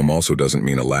at home also doesn't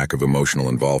mean a lack of emotional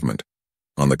involvement.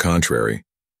 On the contrary,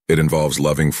 It involves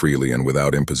loving freely and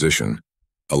without imposition,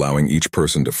 allowing each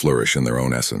person to flourish in their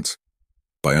own essence.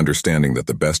 By understanding that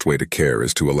the best way to care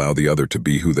is to allow the other to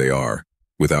be who they are,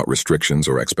 without restrictions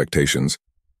or expectations,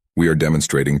 we are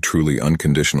demonstrating truly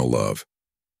unconditional love.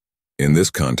 In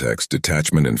this context,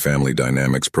 detachment in family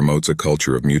dynamics promotes a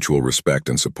culture of mutual respect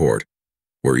and support,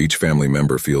 where each family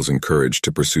member feels encouraged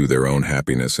to pursue their own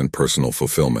happiness and personal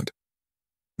fulfillment.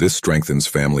 This strengthens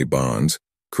family bonds,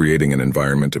 creating an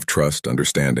environment of trust,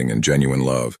 understanding, and genuine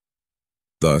love.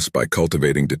 Thus, by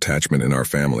cultivating detachment in our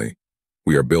family,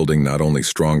 we are building not only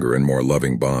stronger and more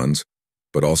loving bonds,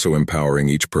 but also empowering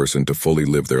each person to fully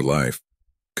live their life,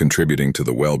 contributing to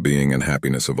the well-being and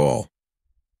happiness of all.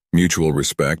 Mutual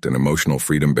respect and emotional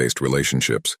freedom-based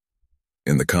relationships.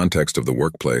 In the context of the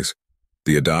workplace,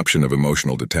 the adoption of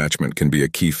emotional detachment can be a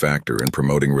key factor in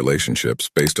promoting relationships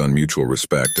based on mutual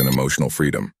respect and emotional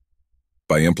freedom.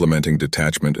 By implementing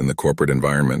detachment in the corporate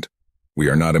environment, we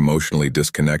are not emotionally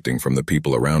disconnecting from the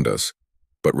people around us,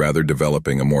 but rather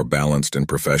developing a more balanced and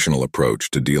professional approach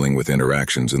to dealing with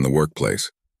interactions in the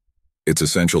workplace. It's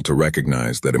essential to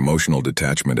recognize that emotional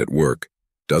detachment at work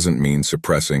doesn't mean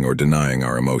suppressing or denying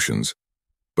our emotions,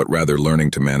 but rather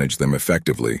learning to manage them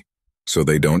effectively so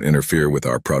they don't interfere with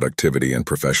our productivity and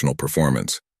professional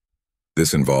performance.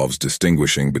 This involves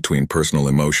distinguishing between personal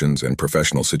emotions and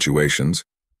professional situations,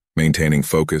 maintaining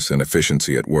focus and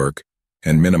efficiency at work,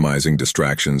 and minimizing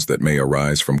distractions that may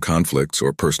arise from conflicts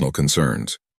or personal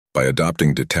concerns. By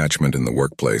adopting detachment in the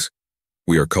workplace,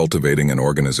 we are cultivating an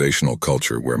organizational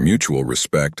culture where mutual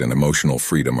respect and emotional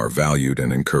freedom are valued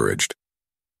and encouraged.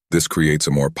 This creates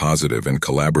a more positive and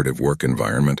collaborative work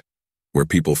environment where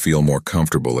people feel more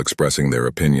comfortable expressing their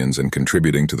opinions and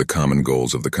contributing to the common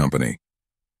goals of the company.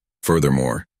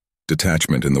 Furthermore,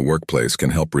 detachment in the workplace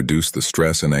can help reduce the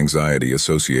stress and anxiety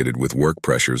associated with work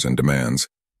pressures and demands.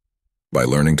 By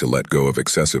learning to let go of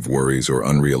excessive worries or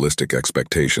unrealistic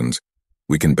expectations,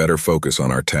 we can better focus on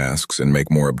our tasks and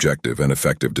make more objective and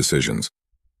effective decisions.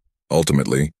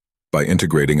 Ultimately, by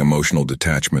integrating emotional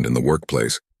detachment in the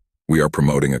workplace, we are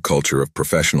promoting a culture of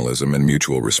professionalism and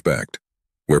mutual respect,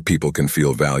 where people can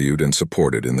feel valued and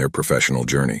supported in their professional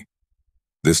journey.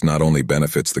 This not only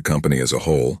benefits the company as a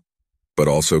whole, but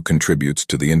also contributes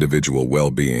to the individual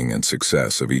well-being and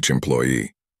success of each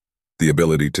employee. The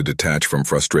ability to detach from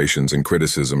frustrations and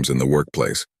criticisms in the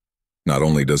workplace. Not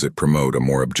only does it promote a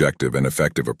more objective and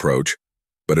effective approach,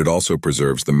 but it also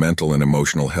preserves the mental and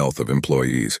emotional health of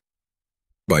employees.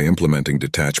 By implementing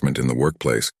detachment in the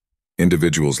workplace,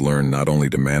 individuals learn not only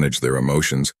to manage their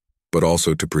emotions, but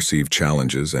also to perceive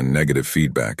challenges and negative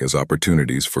feedback as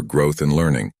opportunities for growth and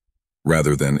learning,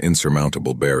 rather than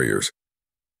insurmountable barriers.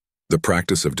 The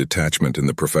practice of detachment in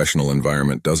the professional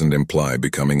environment doesn't imply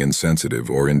becoming insensitive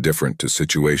or indifferent to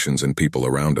situations and people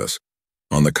around us.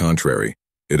 On the contrary,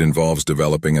 it involves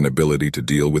developing an ability to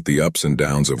deal with the ups and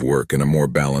downs of work in a more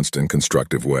balanced and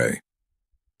constructive way.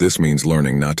 This means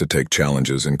learning not to take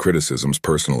challenges and criticisms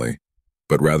personally,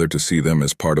 but rather to see them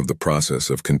as part of the process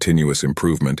of continuous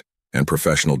improvement and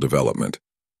professional development.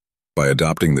 By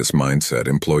adopting this mindset,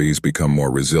 employees become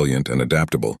more resilient and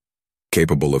adaptable,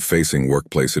 capable of facing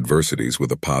workplace adversities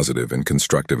with a positive and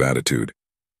constructive attitude.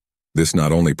 This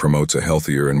not only promotes a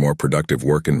healthier and more productive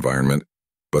work environment,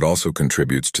 but also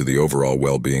contributes to the overall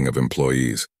well-being of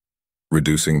employees,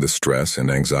 reducing the stress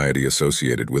and anxiety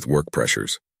associated with work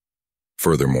pressures.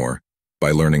 Furthermore,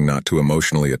 by learning not to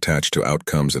emotionally attach to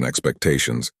outcomes and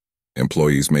expectations,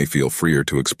 employees may feel freer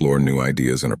to explore new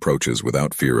ideas and approaches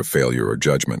without fear of failure or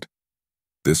judgment.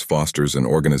 This fosters an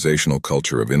organizational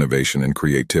culture of innovation and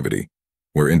creativity,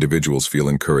 where individuals feel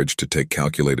encouraged to take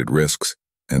calculated risks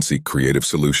and seek creative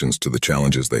solutions to the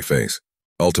challenges they face.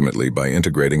 Ultimately, by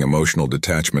integrating emotional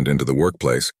detachment into the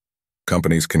workplace,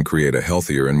 companies can create a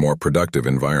healthier and more productive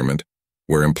environment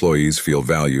where employees feel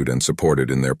valued and supported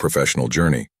in their professional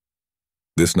journey.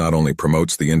 This not only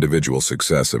promotes the individual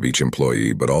success of each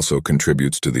employee, but also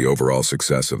contributes to the overall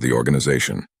success of the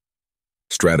organization.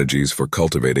 Strategies for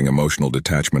cultivating emotional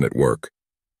detachment at work.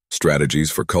 Strategies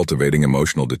for cultivating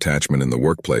emotional detachment in the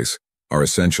workplace are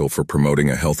essential for promoting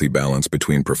a healthy balance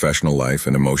between professional life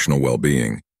and emotional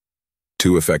well-being.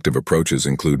 Two effective approaches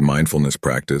include mindfulness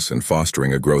practice and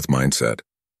fostering a growth mindset.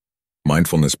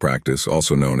 Mindfulness practice,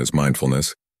 also known as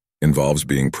mindfulness, involves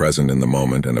being present in the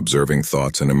moment and observing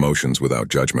thoughts and emotions without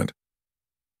judgment.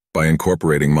 By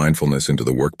incorporating mindfulness into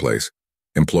the workplace,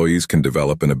 employees can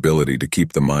develop an ability to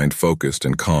keep the mind focused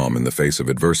and calm in the face of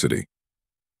adversity.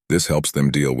 This helps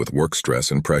them deal with work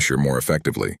stress and pressure more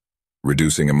effectively,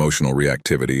 reducing emotional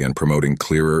reactivity and promoting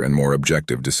clearer and more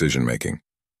objective decision-making.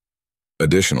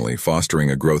 Additionally,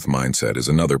 fostering a growth mindset is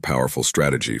another powerful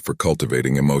strategy for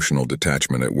cultivating emotional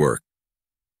detachment at work.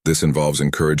 This involves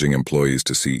encouraging employees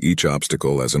to see each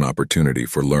obstacle as an opportunity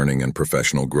for learning and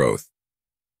professional growth.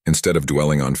 Instead of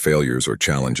dwelling on failures or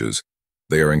challenges,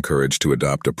 they are encouraged to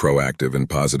adopt a proactive and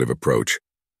positive approach,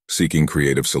 seeking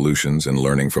creative solutions and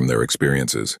learning from their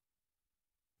experiences.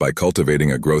 By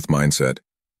cultivating a growth mindset,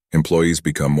 employees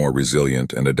become more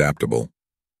resilient and adaptable,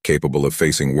 capable of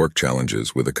facing work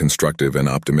challenges with a constructive and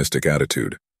optimistic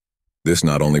attitude. This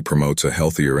not only promotes a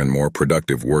healthier and more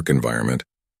productive work environment,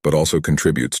 but also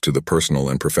contributes to the personal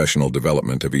and professional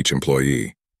development of each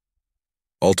employee.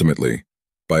 Ultimately,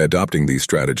 by adopting these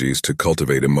strategies to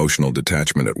cultivate emotional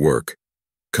detachment at work,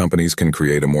 companies can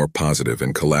create a more positive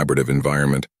and collaborative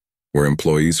environment where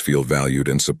employees feel valued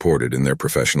and supported in their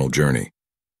professional journey.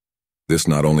 This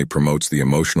not only promotes the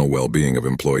emotional well-being of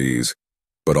employees,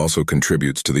 but also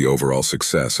contributes to the overall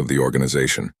success of the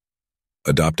organization.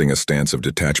 Adopting a stance of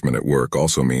detachment at work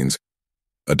also means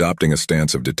adopting a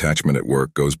stance of detachment at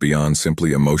work goes beyond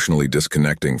simply emotionally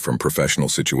disconnecting from professional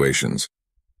situations.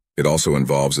 It also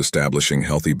involves establishing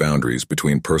healthy boundaries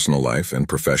between personal life and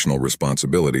professional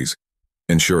responsibilities,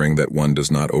 ensuring that one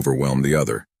does not overwhelm the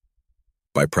other.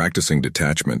 By practicing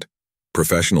detachment,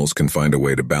 professionals can find a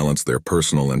way to balance their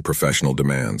personal and professional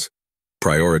demands,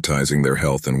 prioritizing their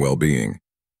health and well-being.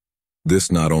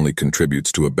 This not only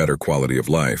contributes to a better quality of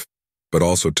life, but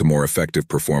also to more effective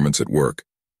performance at work,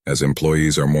 as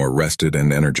employees are more rested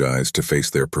and energized to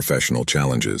face their professional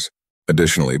challenges.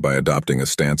 Additionally, by adopting a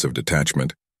stance of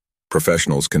detachment,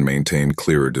 professionals can maintain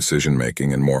clearer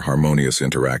decision-making and more harmonious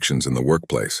interactions in the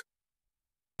workplace.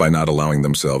 By not allowing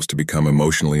themselves to become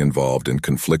emotionally involved in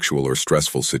conflictual or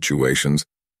stressful situations,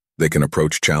 they can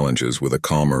approach challenges with a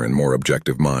calmer and more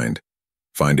objective mind,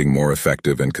 finding more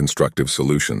effective and constructive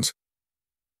solutions.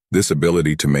 This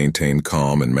ability to maintain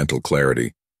calm and mental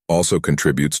clarity also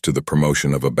contributes to the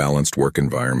promotion of a balanced work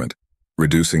environment,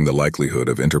 reducing the likelihood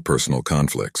of interpersonal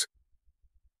conflicts.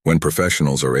 When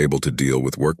professionals are able to deal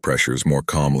with work pressures more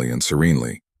calmly and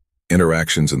serenely,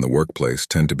 interactions in the workplace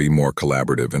tend to be more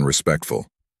collaborative and respectful,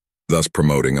 thus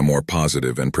promoting a more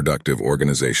positive and productive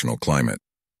organizational climate.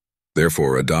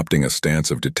 Therefore, adopting a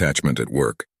stance of detachment at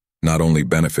work not only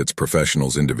benefits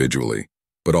professionals individually,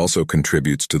 but also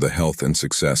contributes to the health and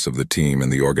success of the team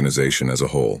and the organization as a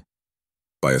whole.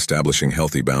 By establishing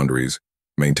healthy boundaries,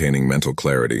 maintaining mental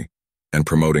clarity, and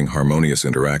promoting harmonious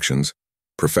interactions,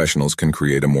 professionals can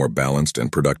create a more balanced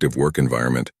and productive work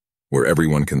environment where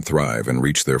everyone can thrive and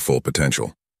reach their full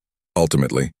potential.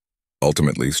 Ultimately,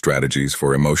 strategies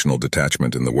for emotional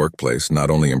detachment in the workplace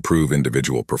not only improve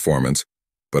individual performance,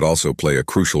 but also play a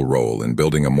crucial role in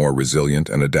building a more resilient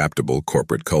and adaptable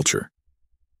corporate culture.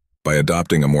 By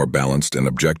adopting a more balanced and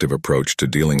objective approach to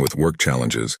dealing with work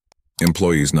challenges,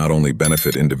 employees not only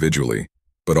benefit individually,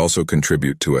 but also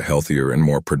contribute to a healthier and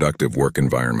more productive work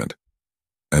environment.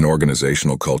 An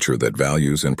organizational culture that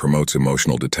values and promotes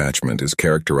emotional detachment is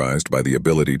characterized by the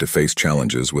ability to face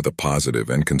challenges with a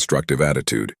positive and constructive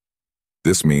attitude.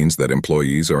 This means that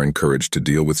employees are encouraged to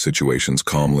deal with situations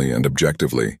calmly and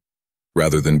objectively,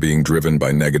 rather than being driven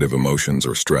by negative emotions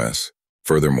or stress.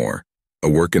 Furthermore, a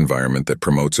work environment that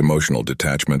promotes emotional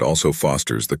detachment also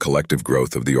fosters the collective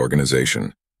growth of the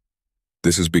organization.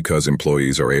 This is because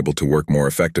employees are able to work more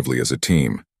effectively as a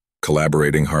team,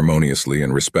 collaborating harmoniously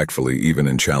and respectfully even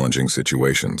in challenging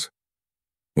situations.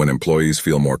 When employees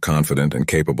feel more confident and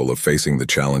capable of facing the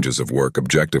challenges of work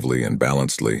objectively and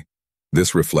balancedly,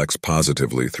 this reflects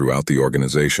positively throughout the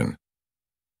organization.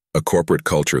 A corporate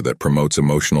culture that promotes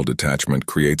emotional detachment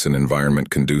creates an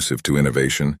environment conducive to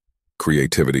innovation,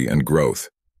 creativity, and growth,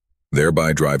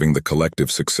 thereby driving the collective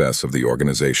success of the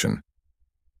organization.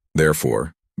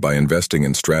 Therefore, by investing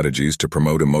in strategies to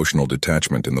promote emotional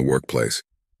detachment in the workplace,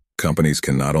 companies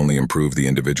can not only improve the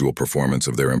individual performance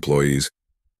of their employees,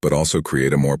 but also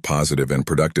create a more positive and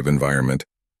productive environment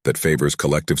that favors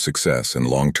collective success and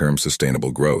long-term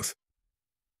sustainable growth.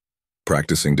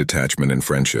 Practicing detachment in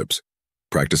friendships.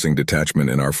 Practicing detachment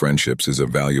in our friendships is a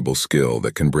valuable skill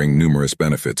that can bring numerous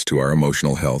benefits to our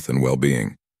emotional health and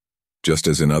well-being. Just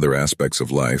as in other aspects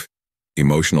of life,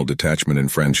 emotional detachment in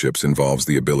friendships involves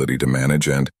the ability to manage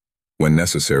and, when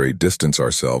necessary, distance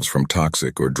ourselves from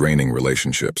toxic or draining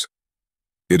relationships.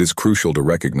 It is crucial to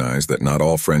recognize that not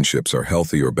all friendships are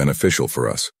healthy or beneficial for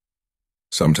us.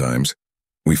 Sometimes,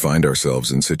 we find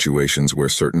ourselves in situations where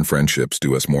certain friendships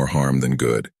do us more harm than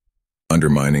good,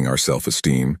 undermining our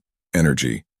self-esteem,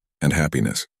 energy, and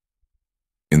happiness.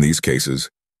 In these cases,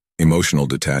 emotional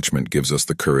detachment gives us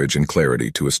the courage and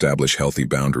clarity to establish healthy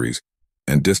boundaries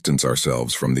and distance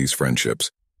ourselves from these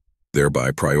friendships,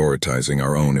 thereby prioritizing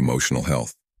our own emotional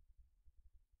health.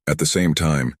 At the same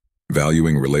time,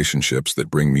 valuing relationships that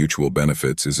bring mutual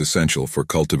benefits is essential for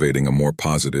cultivating a more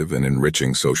positive and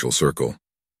enriching social circle.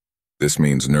 This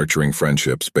means nurturing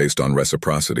friendships based on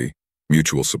reciprocity,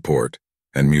 mutual support,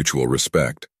 and mutual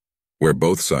respect, where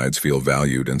both sides feel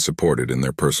valued and supported in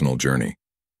their personal journey.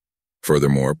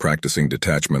 Furthermore, practicing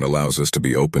detachment allows us to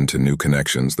be open to new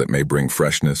connections that may bring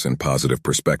freshness and positive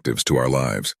perspectives to our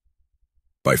lives.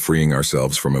 By freeing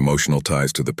ourselves from emotional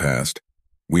ties to the past,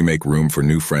 we make room for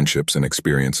new friendships and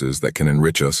experiences that can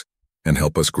enrich us and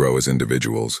help us grow as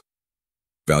individuals.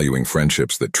 Valuing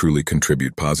friendships that truly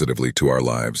contribute positively to our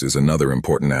lives is another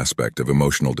important aspect of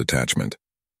emotional detachment.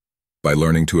 By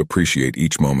learning to appreciate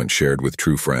each moment shared with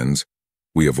true friends,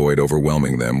 we avoid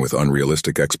overwhelming them with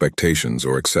unrealistic expectations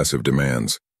or excessive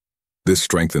demands. This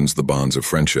strengthens the bonds of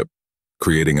friendship,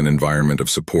 creating an environment of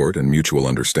support and mutual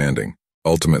understanding.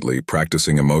 Ultimately,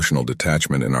 practicing emotional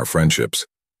detachment in our friendships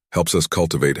helps us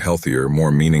cultivate healthier,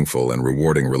 more meaningful, and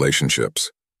rewarding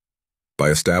relationships. By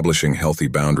establishing healthy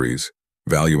boundaries,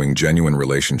 valuing genuine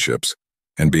relationships,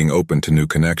 and being open to new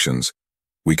connections,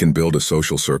 we can build a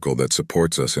social circle that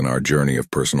supports us in our journey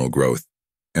of personal growth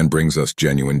and brings us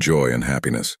genuine joy and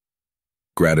happiness.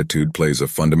 Gratitude plays a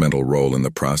fundamental role in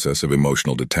the process of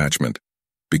emotional detachment,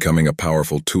 becoming a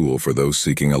powerful tool for those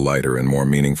seeking a lighter and more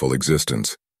meaningful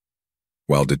existence.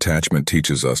 While detachment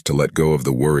teaches us to let go of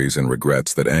the worries and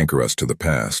regrets that anchor us to the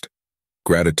past,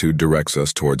 gratitude directs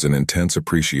us towards an intense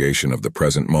appreciation of the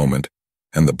present moment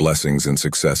and the blessings and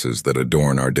successes that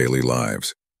adorn our daily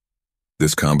lives.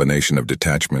 This combination of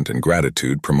detachment and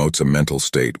gratitude promotes a mental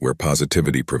state where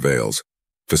positivity prevails,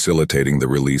 facilitating the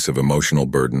release of emotional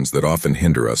burdens that often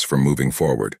hinder us from moving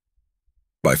forward.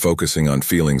 By focusing on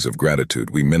feelings of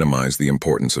gratitude, we minimize the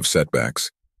importance of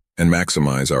setbacks and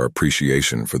maximize our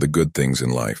appreciation for the good things in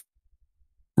life.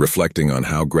 Reflecting on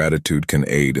how gratitude can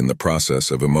aid in the process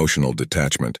of emotional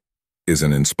detachment is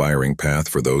an inspiring path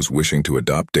for those wishing to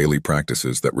adopt daily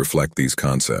practices that reflect these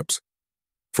concepts.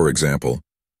 For example,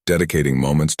 dedicating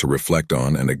moments to reflect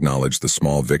on and acknowledge the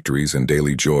small victories and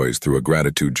daily joys through a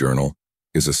gratitude journal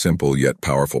is a simple yet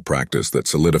powerful practice that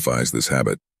solidifies this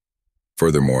habit.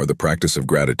 Furthermore, the practice of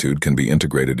gratitude can be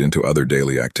integrated into other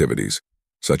daily activities,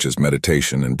 such as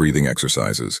meditation and breathing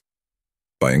exercises.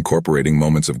 By incorporating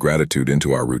moments of gratitude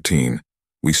into our routine,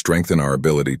 we strengthen our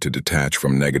ability to detach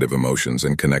from negative emotions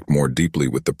and connect more deeply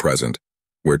with the present,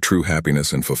 where true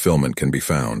happiness and fulfillment can be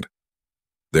found.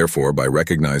 Therefore, by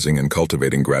recognizing and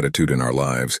cultivating gratitude in our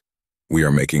lives, we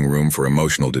are making room for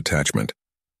emotional detachment,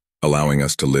 allowing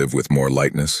us to live with more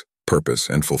lightness, purpose,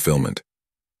 and fulfillment.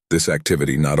 This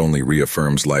activity not only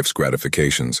reaffirms life's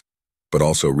gratifications, but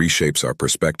also reshapes our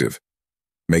perspective,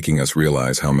 making us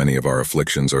realize how many of our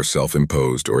afflictions are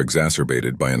self-imposed or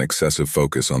exacerbated by an excessive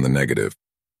focus on the negative.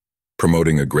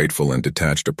 Promoting a grateful and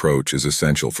detached approach is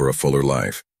essential for a fuller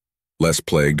life, less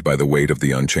plagued by the weight of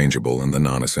the unchangeable and the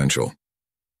non-essential.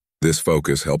 This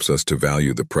focus helps us to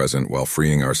value the present while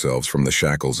freeing ourselves from the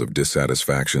shackles of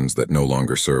dissatisfactions that no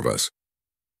longer serve us.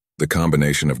 The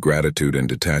combination of gratitude and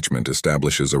detachment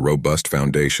establishes a robust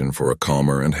foundation for a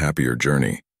calmer and happier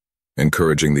journey,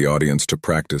 encouraging the audience to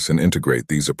practice and integrate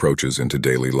these approaches into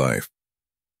daily life.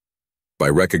 By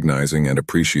recognizing and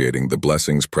appreciating the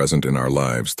blessings present in our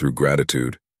lives through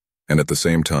gratitude, and at the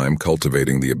same time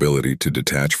cultivating the ability to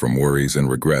detach from worries and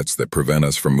regrets that prevent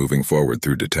us from moving forward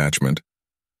through detachment,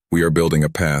 we are building a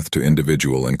path to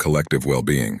individual and collective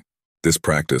well-being. This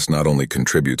practice not only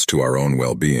contributes to our own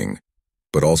well-being,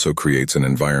 but also creates an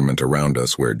environment around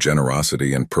us where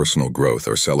generosity and personal growth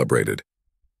are celebrated.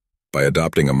 By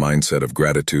adopting a mindset of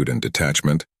gratitude and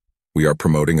detachment, we are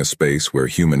promoting a space where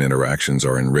human interactions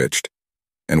are enriched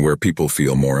and where people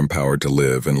feel more empowered to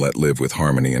live and let live with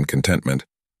harmony and contentment.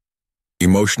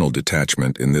 Emotional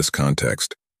detachment in this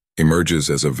context emerges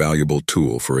as a valuable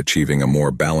tool for achieving a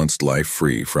more balanced life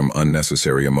free from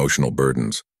unnecessary emotional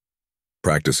burdens.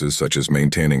 Practices such as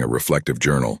maintaining a reflective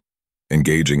journal,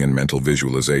 engaging in mental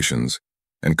visualizations,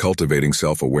 and cultivating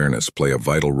self-awareness play a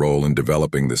vital role in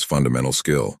developing this fundamental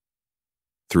skill.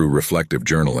 Through reflective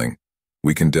journaling,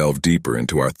 we can delve deeper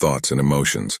into our thoughts and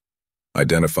emotions,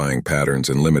 identifying patterns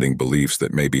and limiting beliefs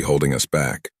that may be holding us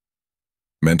back.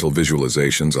 Mental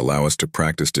visualizations allow us to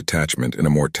practice detachment in a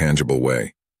more tangible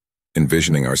way,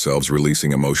 envisioning ourselves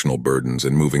releasing emotional burdens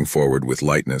and moving forward with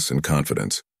lightness and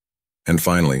confidence. And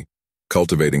finally,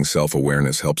 cultivating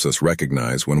self-awareness helps us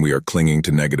recognize when we are clinging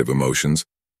to negative emotions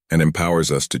and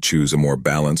empowers us to choose a more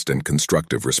balanced and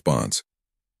constructive response.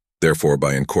 Therefore,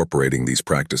 by incorporating these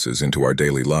practices into our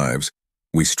daily lives,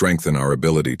 we strengthen our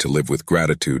ability to live with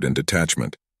gratitude and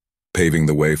detachment, paving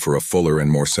the way for a fuller and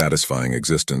more satisfying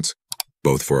existence,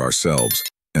 both for ourselves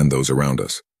and those around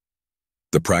us.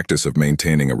 The practice of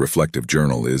maintaining a reflective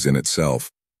journal is, in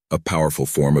itself, a powerful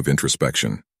form of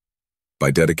introspection.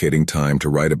 By dedicating time to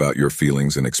write about your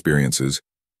feelings and experiences,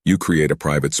 you create a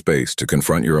private space to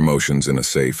confront your emotions in a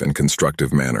safe and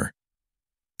constructive manner.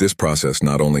 This process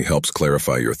not only helps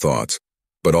clarify your thoughts,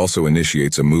 but also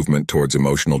initiates a movement towards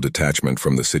emotional detachment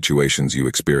from the situations you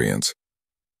experience.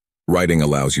 Writing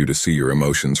allows you to see your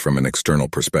emotions from an external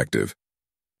perspective,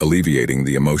 alleviating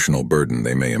the emotional burden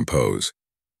they may impose.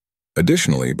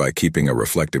 Additionally, by keeping a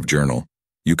reflective journal,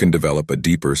 you can develop a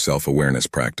deeper self-awareness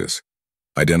practice,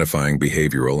 identifying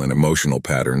behavioral and emotional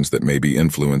patterns that may be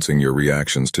influencing your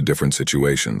reactions to different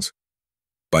situations.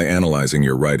 By analyzing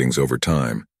your writings over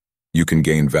time, you can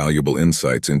gain valuable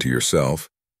insights into yourself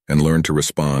and learn to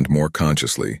respond more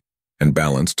consciously and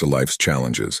balanced to life's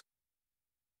challenges.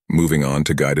 Moving on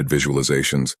to guided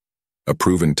visualizations, a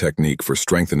proven technique for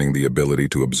strengthening the ability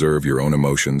to observe your own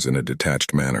emotions in a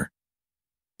detached manner.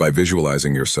 By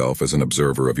visualizing yourself as an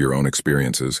observer of your own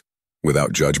experiences,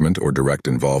 without judgment or direct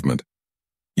involvement,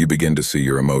 you begin to see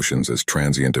your emotions as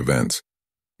transient events,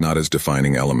 not as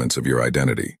defining elements of your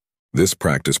identity. This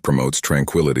practice promotes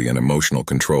tranquility and emotional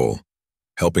control,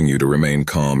 helping you to remain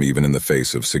calm even in the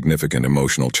face of significant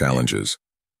emotional challenges.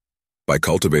 By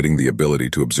cultivating the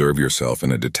ability to observe yourself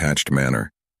in a detached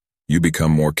manner, you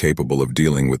become more capable of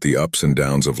dealing with the ups and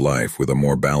downs of life with a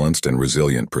more balanced and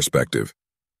resilient perspective.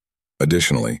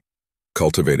 Additionally,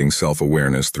 cultivating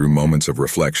self-awareness through moments of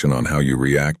reflection on how you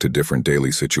react to different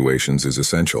daily situations is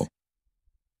essential.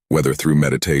 Whether through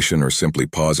meditation or simply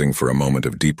pausing for a moment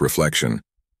of deep reflection,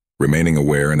 remaining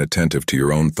aware and attentive to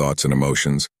your own thoughts and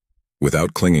emotions,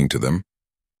 without clinging to them,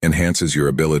 enhances your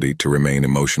ability to remain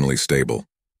emotionally stable.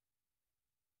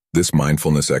 This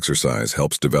mindfulness exercise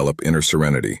helps develop inner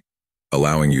serenity,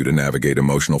 allowing you to navigate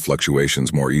emotional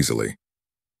fluctuations more easily.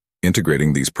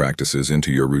 Integrating these practices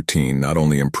into your routine not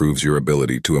only improves your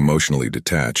ability to emotionally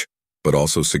detach, but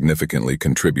also significantly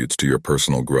contributes to your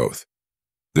personal growth.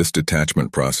 This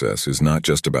detachment process is not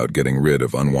just about getting rid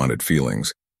of unwanted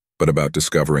feelings, but about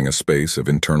discovering a space of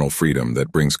internal freedom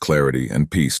that brings clarity and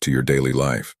peace to your daily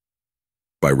life.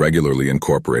 By regularly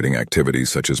incorporating activities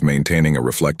such as maintaining a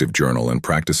reflective journal and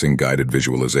practicing guided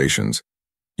visualizations,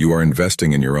 you are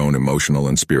investing in your own emotional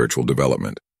and spiritual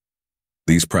development.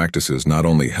 These practices not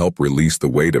only help release the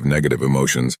weight of negative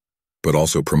emotions, but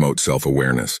also promote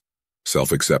self-awareness,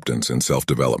 self-acceptance, and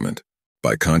self-development.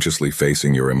 By consciously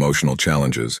facing your emotional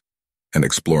challenges and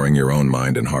exploring your own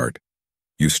mind and heart,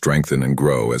 you strengthen and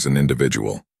grow as an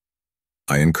individual.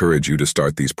 I encourage you to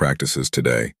start these practices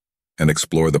today and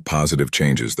explore the positive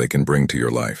changes they can bring to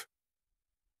your life.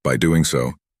 By doing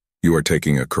so, you are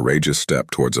taking a courageous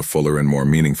step towards a fuller and more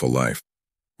meaningful life,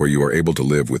 where you are able to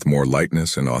live with more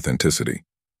lightness and authenticity.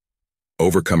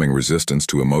 Overcoming resistance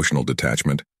to emotional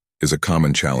detachment is a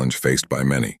common challenge faced by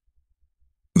many.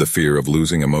 The fear of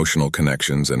losing emotional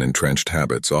connections and entrenched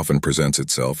habits often presents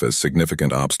itself as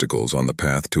significant obstacles on the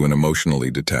path to an emotionally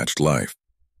detached life.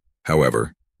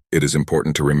 However, it is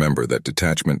important to remember that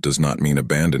detachment does not mean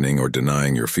abandoning or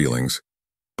denying your feelings,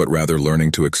 but rather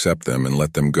learning to accept them and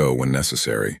let them go when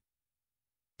necessary.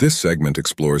 This segment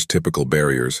explores typical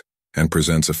barriers and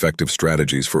presents effective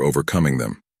strategies for overcoming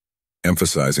them,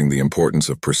 emphasizing the importance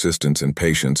of persistence and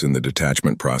patience in the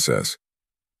detachment process.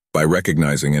 By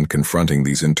recognizing and confronting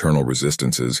these internal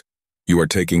resistances, you are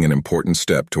taking an important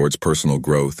step towards personal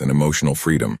growth and emotional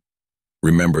freedom.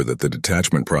 Remember that the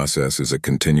detachment process is a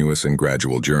continuous and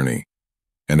gradual journey,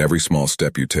 and every small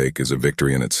step you take is a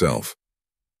victory in itself.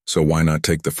 So why not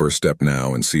take the first step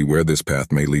now and see where this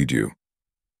path may lead you?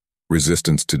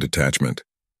 Resistance to detachment.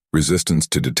 Resistance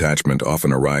to detachment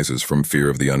often arises from fear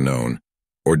of the unknown,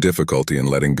 or difficulty in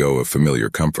letting go of familiar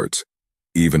comforts,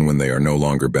 even when they are no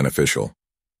longer beneficial.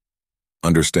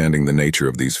 Understanding the nature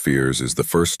of these fears is the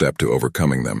first step to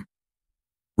overcoming them.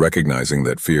 Recognizing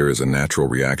that fear is a natural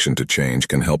reaction to change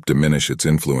can help diminish its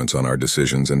influence on our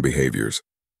decisions and behaviors.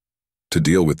 To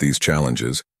deal with these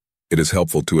challenges, it is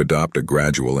helpful to adopt a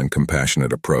gradual and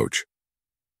compassionate approach.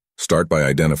 Start by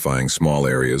identifying small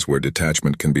areas where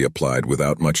detachment can be applied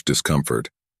without much discomfort,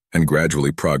 and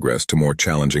gradually progress to more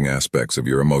challenging aspects of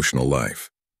your emotional life.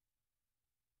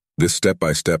 This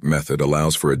step-by-step method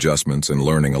allows for adjustments and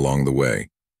learning along the way,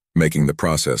 making the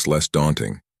process less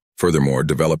daunting. Furthermore,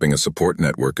 developing a support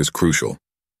network is crucial.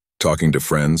 Talking to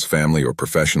friends, family, or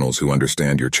professionals who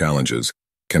understand your challenges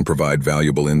can provide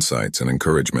valuable insights and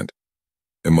encouragement.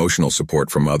 Emotional support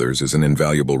from others is an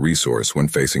invaluable resource when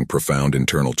facing profound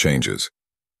internal changes.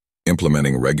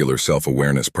 Implementing regular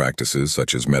self-awareness practices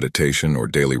such as meditation or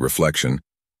daily reflection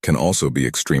can also be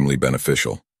extremely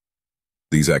beneficial.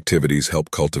 These activities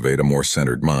help cultivate a more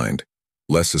centered mind,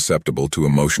 less susceptible to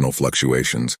emotional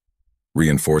fluctuations,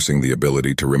 reinforcing the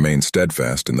ability to remain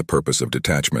steadfast in the purpose of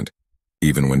detachment,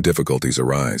 even when difficulties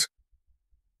arise.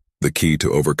 The key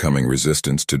to overcoming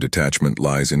resistance to detachment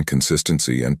lies in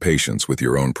consistency and patience with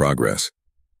your own progress.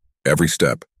 Every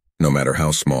step, no matter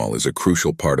how small, is a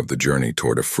crucial part of the journey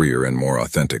toward a freer and more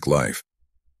authentic life.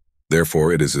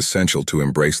 Therefore, it is essential to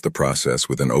embrace the process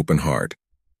with an open heart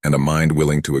and a mind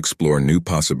willing to explore new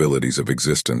possibilities of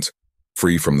existence,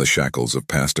 free from the shackles of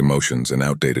past emotions and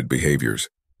outdated behaviors.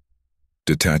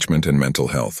 Detachment and mental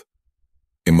health.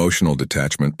 Emotional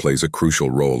detachment plays a crucial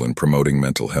role in promoting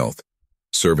mental health,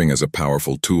 serving as a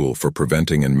powerful tool for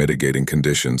preventing and mitigating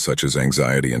conditions such as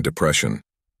anxiety and depression.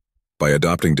 By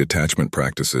adopting detachment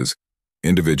practices,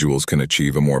 individuals can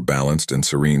achieve a more balanced and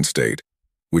serene state,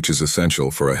 which is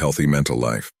essential for a healthy mental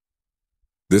life.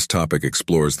 This topic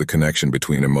explores the connection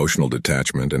between emotional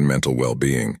detachment and mental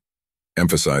well-being,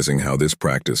 emphasizing how this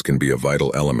practice can be a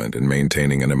vital element in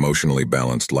maintaining an emotionally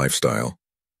balanced lifestyle.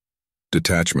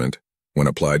 Detachment, when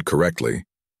applied correctly,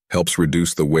 helps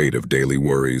reduce the weight of daily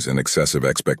worries and excessive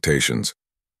expectations,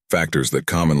 factors that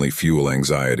commonly fuel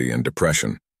anxiety and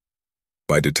depression.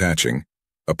 By detaching,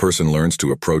 a person learns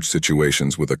to approach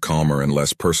situations with a calmer and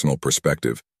less personal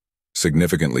perspective,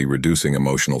 significantly reducing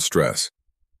emotional stress.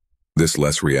 This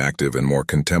less reactive and more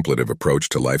contemplative approach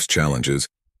to life's challenges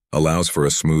allows for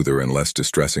a smoother and less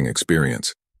distressing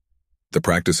experience. The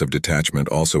practice of detachment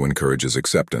also encourages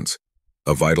acceptance,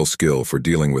 a vital skill for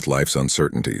dealing with life's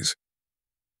uncertainties.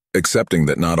 Accepting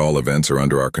that not all events are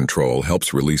under our control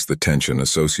helps release the tension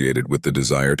associated with the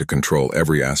desire to control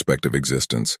every aspect of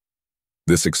existence.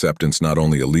 This acceptance not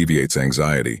only alleviates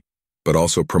anxiety, but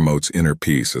also promotes inner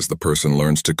peace as the person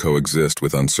learns to coexist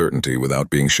with uncertainty without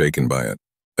being shaken by it.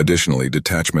 Additionally,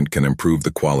 detachment can improve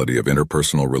the quality of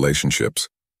interpersonal relationships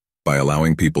by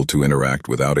allowing people to interact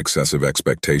without excessive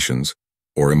expectations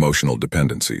or emotional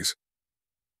dependencies.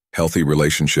 Healthy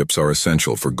relationships are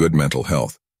essential for good mental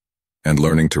health, and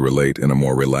learning to relate in a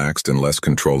more relaxed and less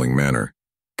controlling manner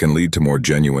can lead to more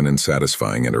genuine and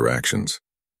satisfying interactions.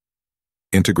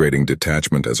 Integrating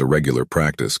detachment as a regular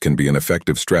practice can be an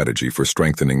effective strategy for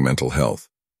strengthening mental health.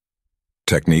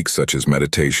 Techniques such as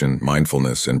meditation,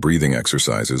 mindfulness, and breathing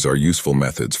exercises are useful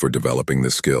methods for developing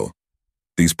this skill.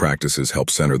 These practices help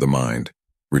center the mind,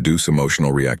 reduce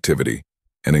emotional reactivity,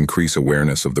 and increase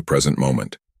awareness of the present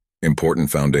moment, important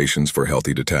foundations for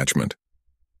healthy detachment.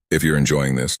 If you're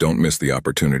enjoying this, don't miss the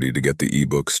opportunity to get the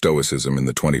ebook Stoicism in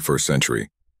the 21st Century,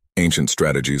 Ancient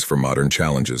Strategies for Modern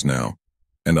Challenges Now,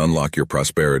 and unlock your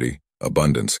prosperity,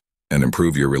 abundance, and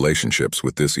improve your relationships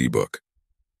with this ebook.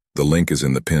 The link is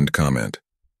in the pinned comment.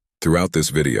 Throughout this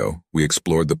video, we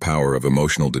explored the power of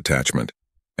emotional detachment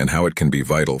and how it can be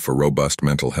vital for robust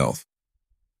mental health.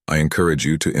 I encourage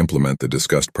you to implement the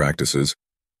discussed practices,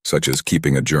 such as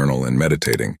keeping a journal and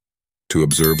meditating, to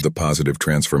observe the positive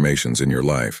transformations in your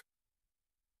life.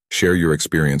 Share your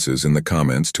experiences in the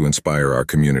comments to inspire our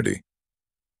community.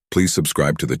 Please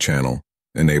subscribe to the channel,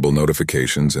 enable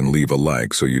notifications, and leave a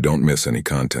like so you don't miss any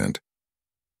content.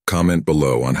 Comment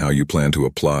below on how you plan to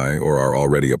apply or are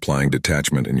already applying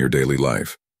detachment in your daily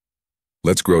life.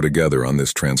 Let's grow together on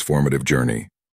this transformative journey.